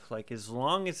stuff. Like, as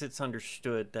long as it's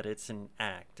understood that it's an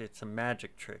act, it's a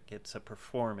magic trick, it's a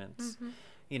performance,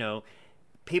 you know,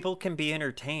 people can be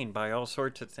entertained by all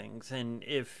sorts of things. And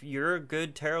if you're a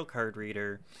good tarot card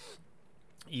reader,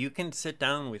 you can sit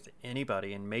down with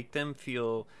anybody and make them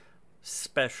feel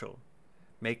special,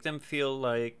 make them feel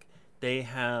like they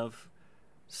have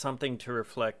something to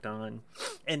reflect on,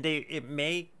 and it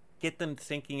may get them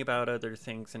thinking about other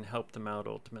things and help them out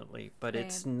ultimately, but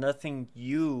it's nothing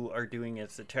you are doing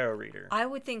as the tarot reader. I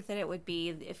would think that it would be,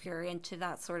 if you're into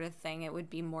that sort of thing, it would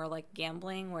be more like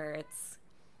gambling, where it's,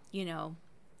 you know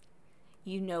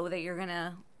that you're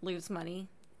gonna lose money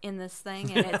in this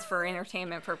thing, and it's for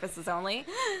entertainment purposes only.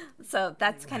 So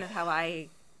that's kind of how I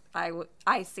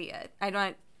see it. I'm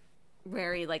not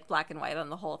very like black and white on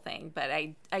the whole thing, but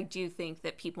I do think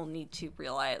that people need to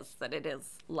realize that it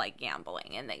is like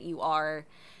gambling and that you are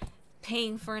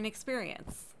paying for an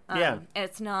experience. And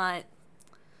it's not,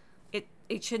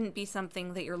 it shouldn't be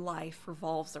something that your life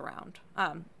revolves around,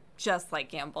 just like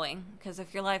gambling. Because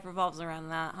if your life revolves around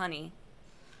that, honey,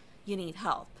 you need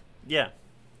help. Yeah,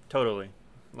 totally.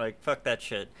 Like, fuck that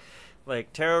shit.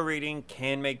 Like, tarot reading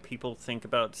can make people think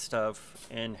about stuff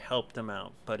and help them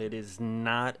out, but it is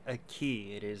not a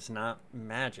key. It is not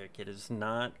magic. It is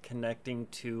not connecting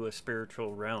to a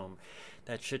spiritual realm.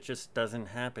 That shit just doesn't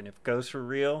happen. If ghosts were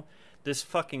real, this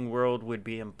fucking world would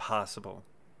be impossible.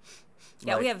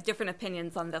 Yeah, we have different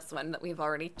opinions on this one that we've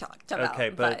already talked about. Okay,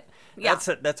 but yeah.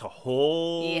 that's a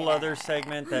whole other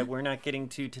segment that we're not getting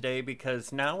to today,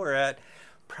 because now we're at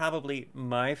probably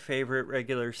my favorite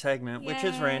regular segment, which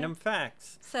is Random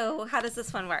Facts. So how does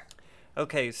this one work?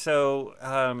 Okay,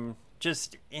 so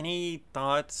just any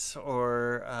thoughts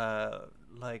or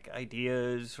like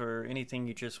ideas or anything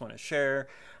you just want to share.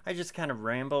 I just kind of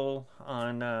ramble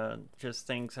on just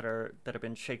things that have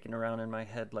been shaking around in my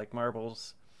head like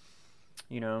marbles.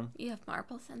 You know. You have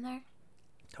marbles in there?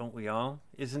 Don't we all?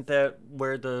 Isn't that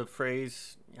where the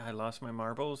phrase "I lost my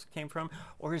marbles" came from?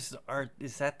 Or is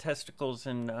that testicles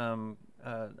and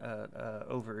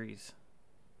ovaries?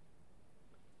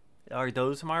 Are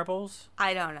those marbles?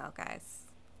 I don't know, guys.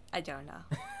 I don't know.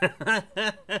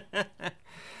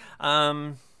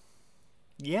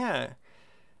 Yeah.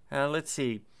 Let's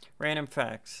see. Random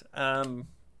facts.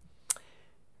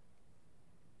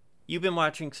 You've been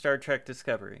watching Star Trek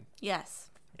Discovery. Yes.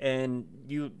 And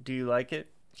do you like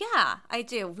it? Yeah, I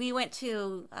do. We went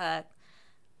to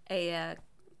a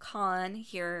con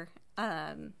here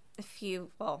about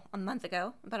a month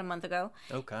ago.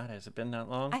 Oh God, has it been that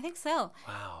long? I think so.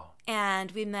 Wow.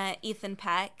 And we met Ethan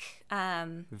Peck.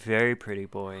 Very pretty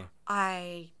boy.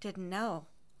 I didn't know.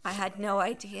 I had no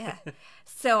idea.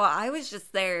 So I was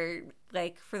just there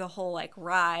like for the whole like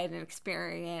ride and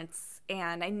experience,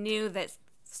 and I knew that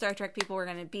Star Trek people were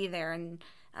going to be there, and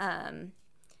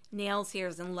Nails here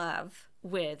is in love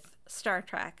with Star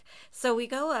Trek. So we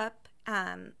go up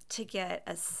to get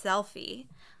a selfie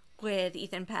with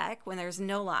Ethan Peck when there's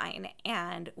no line,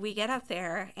 and we get up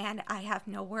there and I have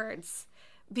no words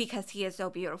because he is so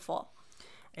beautiful.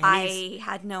 And I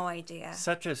had no idea.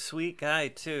 Such a sweet guy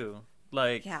too.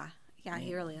 Like yeah,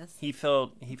 he really is. He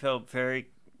felt very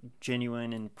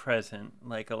genuine and present.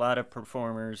 Like a lot of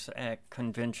performers at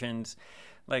conventions,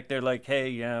 like they're like, hey,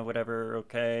 yeah, whatever,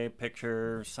 okay,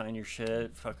 picture, sign your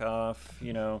shit, fuck off,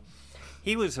 you know.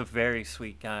 He was a very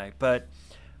sweet guy. But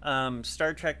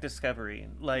Star Trek Discovery,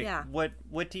 like,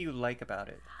 what do you like about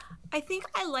it? I think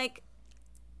I like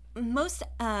most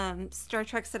Star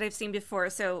Treks that I've seen before.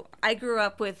 So I grew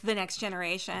up with The Next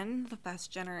Generation, the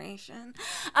best generation.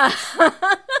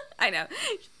 I know.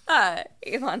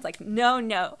 Elon's like,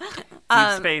 no.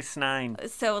 Deep Space Nine.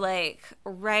 So like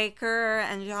Riker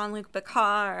and Jean-Luc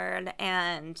Picard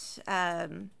and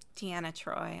Deanna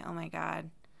Troi. Oh my God.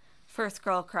 First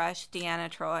girl crush, Deanna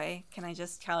Troi. Can I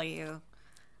just tell you?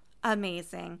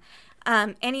 Amazing.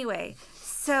 Anyway,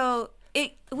 so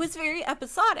it was very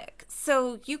episodic.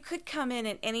 So you could come in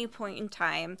at any point in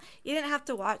time. You didn't have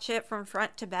to watch it from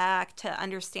front to back to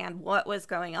understand what was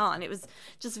going on. It was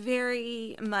just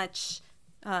very much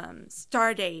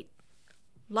Stardate.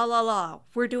 La la la.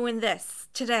 We're doing this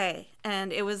today.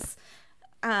 And it was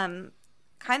kind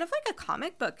of like a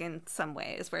comic book in some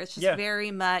ways, where it's just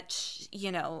very much,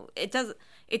 you know, it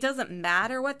doesn't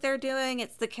matter what they're doing.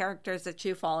 It's the characters that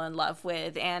you fall in love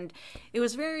with. And it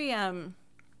was very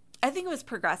I think it was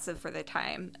progressive for the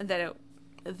time that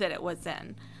it was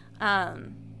in.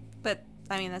 But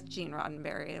I mean, that's Gene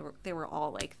Roddenberry. They were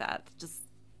all like that, just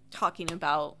talking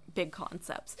about big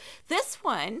concepts. This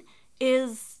one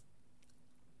is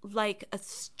like a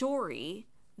story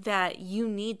that you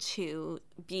need to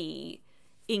be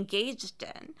engaged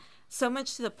in, so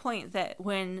much to the point that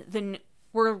when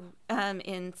we're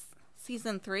in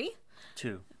season 3?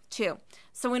 2.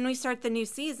 So when we start the new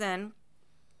season,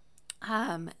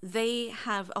 they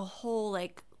have a whole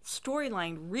like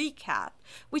storyline recap,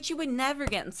 which you would never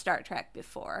get in Star Trek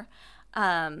before,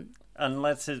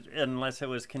 unless it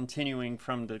was continuing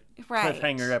from the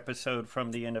cliffhanger episode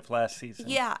from the end of last season.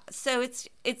 Yeah, so it's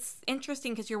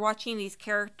interesting because you're watching these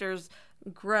characters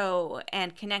grow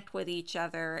and connect with each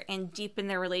other and deepen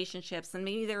their relationships, and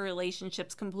maybe their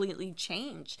relationships completely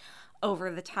change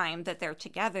over the time that they're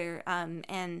together,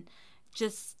 and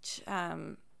just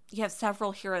you have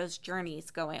several heroes'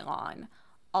 journeys going on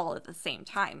all at the same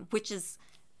time, which is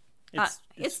It's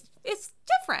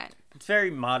different. It's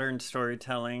very modern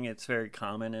storytelling. It's very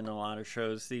common in a lot of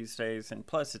shows these days. And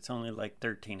plus, it's only like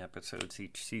 13 episodes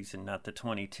each season, not the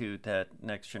 22 that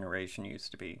Next Generation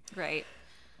used to be. Right.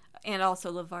 And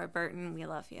also LeVar Burton, we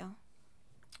love you.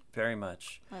 Very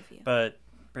much. Love you. But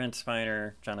Brent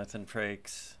Spiner, Jonathan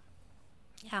Frakes.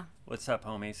 Yeah. What's up,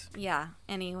 homies? Yeah.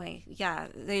 Anyway, yeah.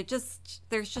 There's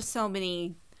just so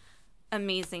many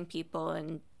amazing people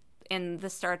in the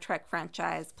Star Trek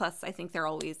franchise. Plus, I think they're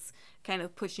always kind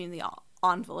of pushing the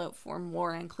envelope for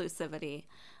more inclusivity.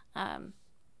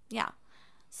 Yeah.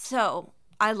 So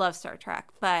I love Star Trek,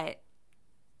 but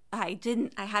I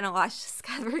hadn't watched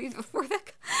Discovery before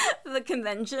the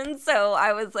convention, so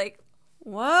I was like,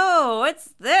 whoa,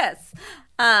 what's this?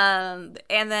 And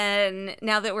then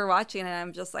now that we're watching it,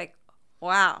 I'm just like,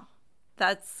 wow,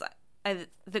 the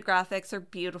graphics are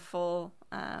beautiful.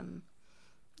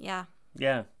 Yeah.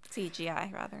 Yeah.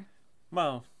 CGI, rather.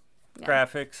 Well, Yeah.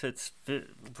 graphics, it's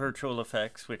virtual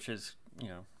effects, which is,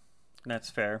 that's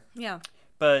fair. Yeah.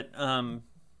 But,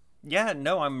 yeah,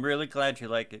 no, I'm really glad you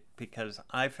like it because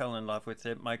I fell in love with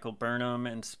it. Michael Burnham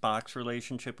and Spock's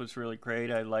relationship was really great.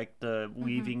 I liked the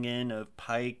weaving in of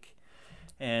Pike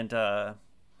and,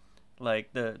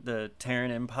 like, the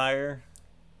Terran Empire.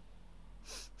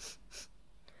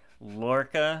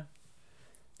 Lorca,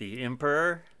 the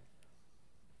Emperor.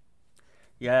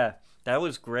 Yeah, that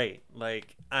was great.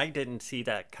 Like, I didn't see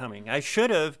that coming. I should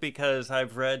have because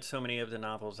I've read so many of the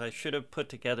novels. I should have put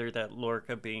together that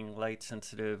Lorca being light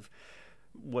sensitive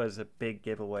was a big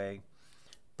giveaway.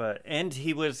 And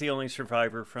he was the only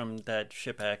survivor from that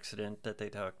ship accident that they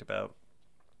talked about.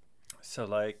 So,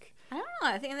 like... I don't know.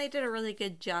 I think they did a really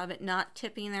good job at not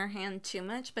tipping their hand too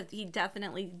much, but he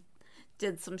definitely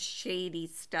did some shady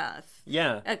stuff.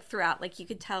 Yeah. Throughout. Like, you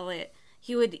could tell it.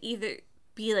 He would either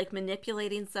be like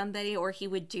manipulating somebody or he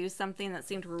would do something that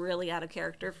seemed really out of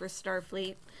character for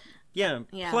Starfleet. Yeah.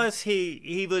 Plus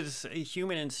he was a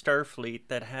human in Starfleet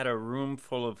that had a room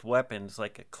full of weapons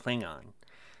like a Klingon.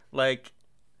 Like,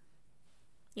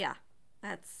 yeah,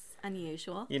 that's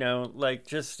unusual. Like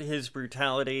just his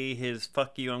brutality, his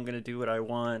fuck you, I'm going to do what I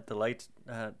want, the light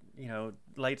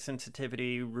light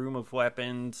sensitivity, room of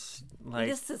weapons, like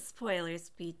this is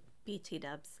spoilers, BT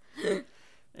dubs.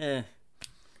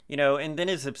 And then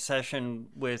his obsession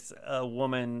with a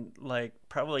woman, like,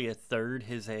 probably a third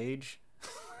his age.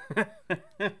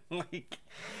 Like,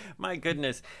 my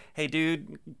goodness. Hey,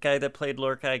 dude, guy that played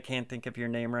Lorca, I can't think of your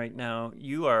name right now.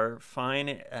 You are fine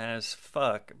as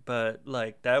fuck, but,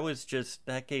 like,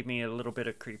 that gave me a little bit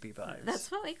of creepy vibes. That's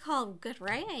what we call good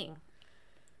writing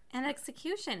and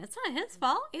execution. It's not his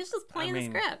fault. He was just playing the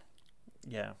script.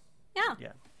 Yeah. Yeah.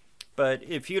 Yeah. But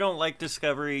if you don't like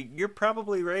Discovery, you're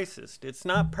probably racist. It's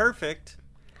not perfect.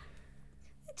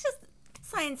 It's just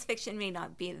science fiction may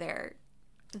not be their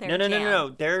No.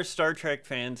 There are Star Trek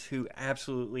fans who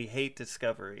absolutely hate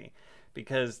Discovery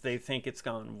because they think it's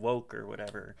gone woke or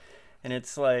whatever. And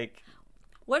it's like...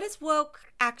 What does woke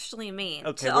actually mean?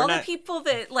 Okay, to all the people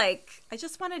that, like... I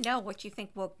just want to know what you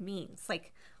think woke means.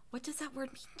 Like... What does that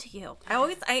word mean to you?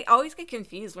 I always get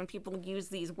confused when people use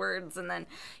these words, and then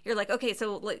you're like, okay,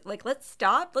 so like let's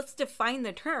stop, let's define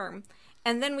the term,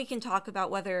 and then we can talk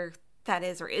about whether that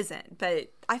is or isn't.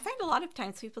 But I find a lot of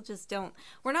times people just don't.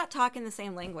 We're not talking the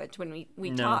same language when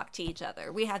we talk to each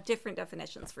other. We have different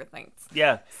definitions for things.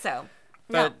 Yeah. So.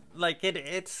 But like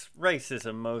it's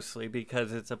racism mostly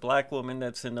because it's a black woman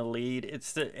that's in the lead.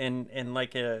 It's and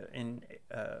like an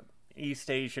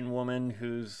East Asian woman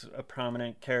who's a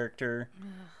prominent character.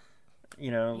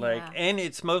 And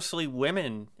it's mostly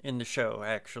women in the show,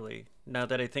 actually, now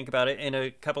that I think about it, and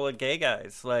a couple of gay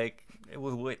guys. Like,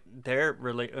 they're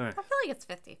really... I feel like it's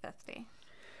 50-50.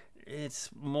 It's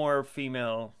more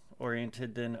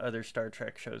female-oriented than other Star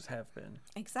Trek shows have been.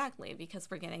 Exactly,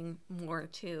 because we're getting more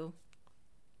to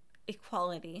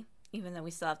equality, even though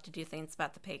we still have to do things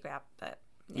about the pay gap, but...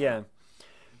 Yeah.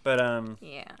 But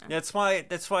yeah, that's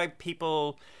why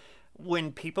people,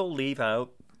 when people leave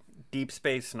out Deep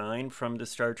Space Nine from the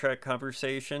Star Trek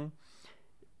conversation,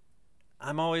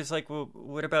 I'm always like, well,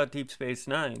 what about Deep Space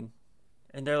Nine?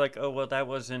 And they're like, oh, well, that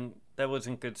wasn't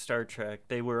good Star Trek.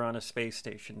 They were on a space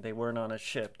station. They weren't on a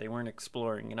ship. They weren't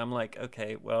exploring. And I'm like,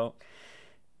 okay, well,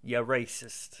 yeah,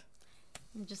 racist.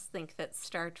 I just think that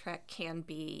Star Trek can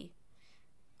be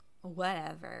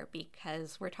whatever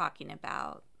because we're talking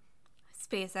about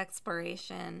space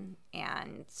exploration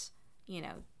and,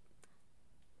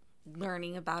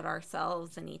 learning about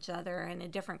ourselves and each other in a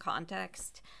different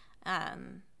context.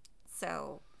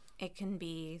 So it can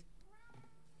be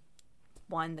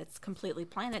one that's completely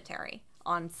planetary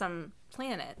on some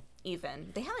planet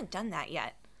even. They haven't done that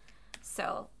yet.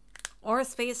 So or a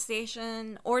space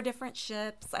station, or different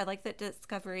ships. I like that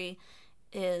Discovery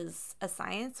is a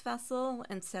science vessel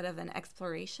instead of an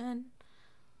exploration.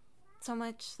 So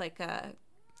much like I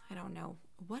don't know,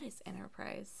 what is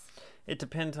Enterprise? It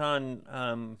depends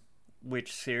on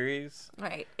which series.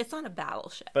 Right, it's on a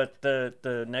battleship. But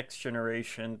the Next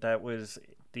Generation, that was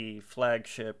the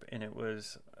flagship, and it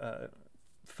was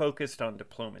focused on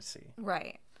diplomacy.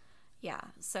 Right. Yeah.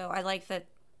 So I like that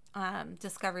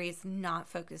Discovery is not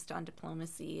focused on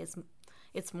diplomacy.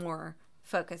 It's more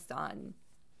focused on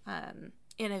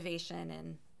innovation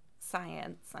and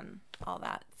science and all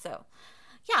that. So,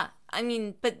 yeah. I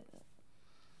mean, but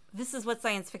this is what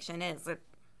science fiction is. It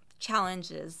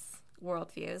challenges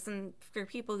worldviews. And for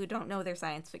people who don't know their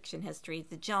science fiction history,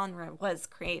 the genre was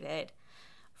created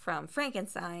from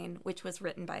Frankenstein, which was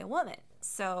written by a woman.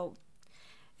 So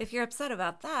if you're upset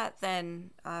about that, then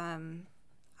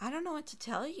I don't know what to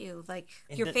tell you. Like,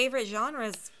 your favorite genre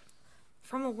is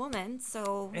from a woman,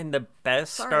 so... And the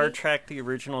best Star Trek, the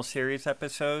original series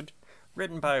episode,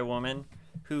 written by a woman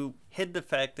who hid the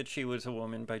fact that she was a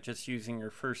woman by just using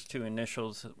her first two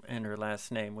initials and her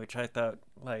last name, which I thought,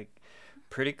 like,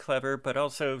 pretty clever, but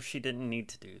also she didn't need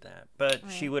to do that. But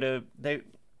she would have...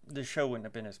 The show wouldn't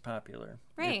have been as popular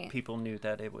if people knew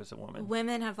that it was a woman.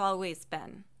 Women have always,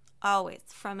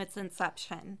 from its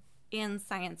inception, in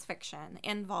science fiction,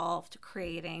 involved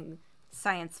creating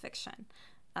science fiction.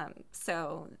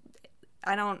 So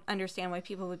I don't understand why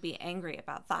people would be angry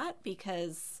about that,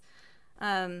 because,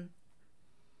 maybe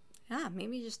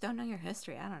you just don't know your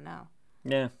history. I don't know.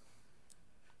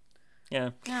 Yeah.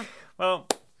 Well,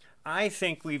 I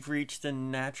think we've reached the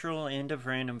natural end of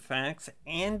Random Facts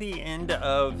and the end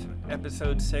of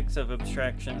episode 6 of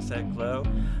Abstractions That Glow.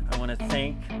 I want to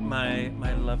thank my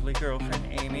lovely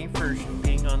girlfriend Amy for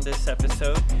being on this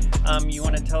episode. You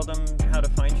want to tell them how to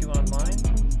find you online?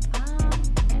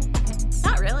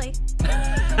 Not really.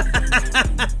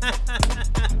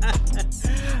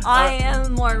 I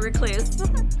am more recluse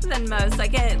than most. I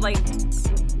get like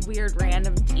weird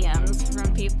random DMs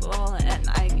from people, and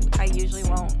I usually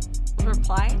won't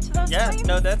reply to those things.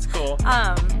 No, that's cool.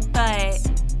 But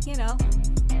you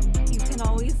can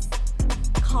always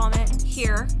comment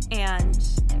here, and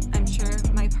I'm sure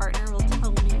my partner will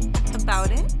tell me about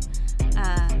it.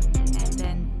 And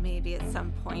then maybe at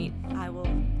some point I will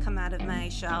come out of my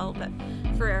shell. But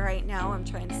for right now, I'm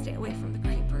trying to stay away from the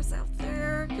creepers out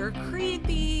there. You're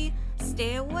creepy.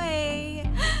 Stay away.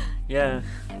 Yeah.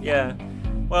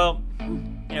 Well,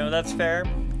 that's fair.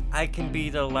 I can be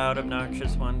the loud,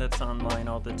 obnoxious one that's online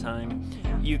all the time.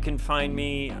 Yeah. You can find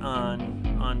me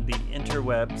on the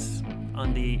interwebs,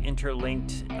 on the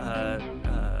interlinked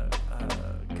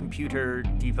computer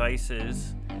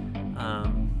devices,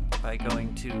 by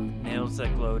going to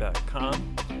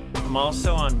nailsthatglow.com. I'm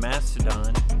also on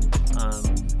Mastodon,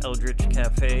 Eldritch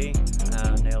Cafe,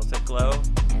 Nails That Glow,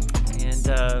 and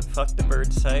fuck the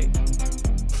bird site.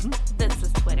 This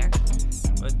is Twitter.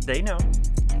 They know.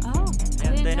 Oh,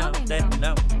 yeah, they know. They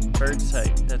know. Bird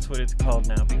site. That's what it's called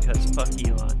now, because fuck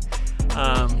Elon.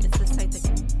 It's the site that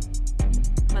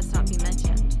must not be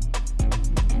mentioned.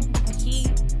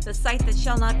 The site that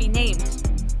shall not be named.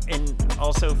 And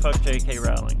also fuck J.K.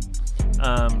 Rowling.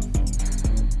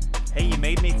 Hey, you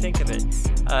made me think of it.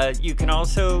 You can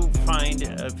also find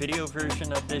a video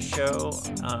version of this show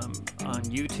on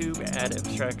YouTube at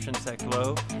Abstractions That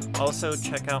Glow. Also,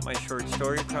 check out my short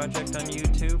story project on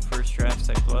YouTube, First Drafts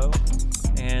That Glow.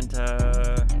 And,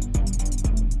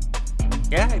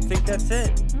 I think that's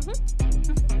it.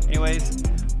 Mm-hmm. Anyways,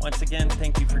 once again,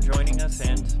 thank you for joining us,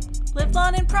 and... live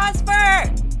long and prosper!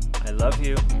 I love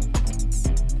you.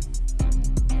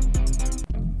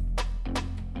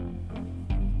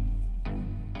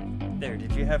 There,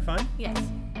 did you have fun? Yes.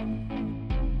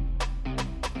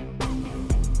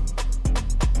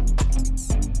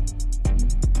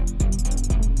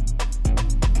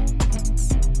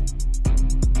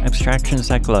 Abstractions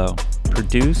That Glow.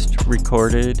 Produced,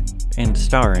 recorded, and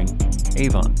starring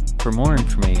Avon. For more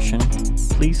information,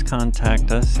 please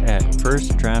contact us at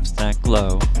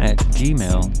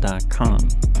firstdraftsthatglow@gmail.com.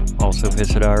 Also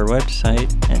visit our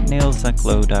website at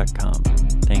nailsthatglow.com.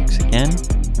 Thanks again,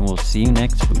 and we'll see you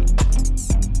next week.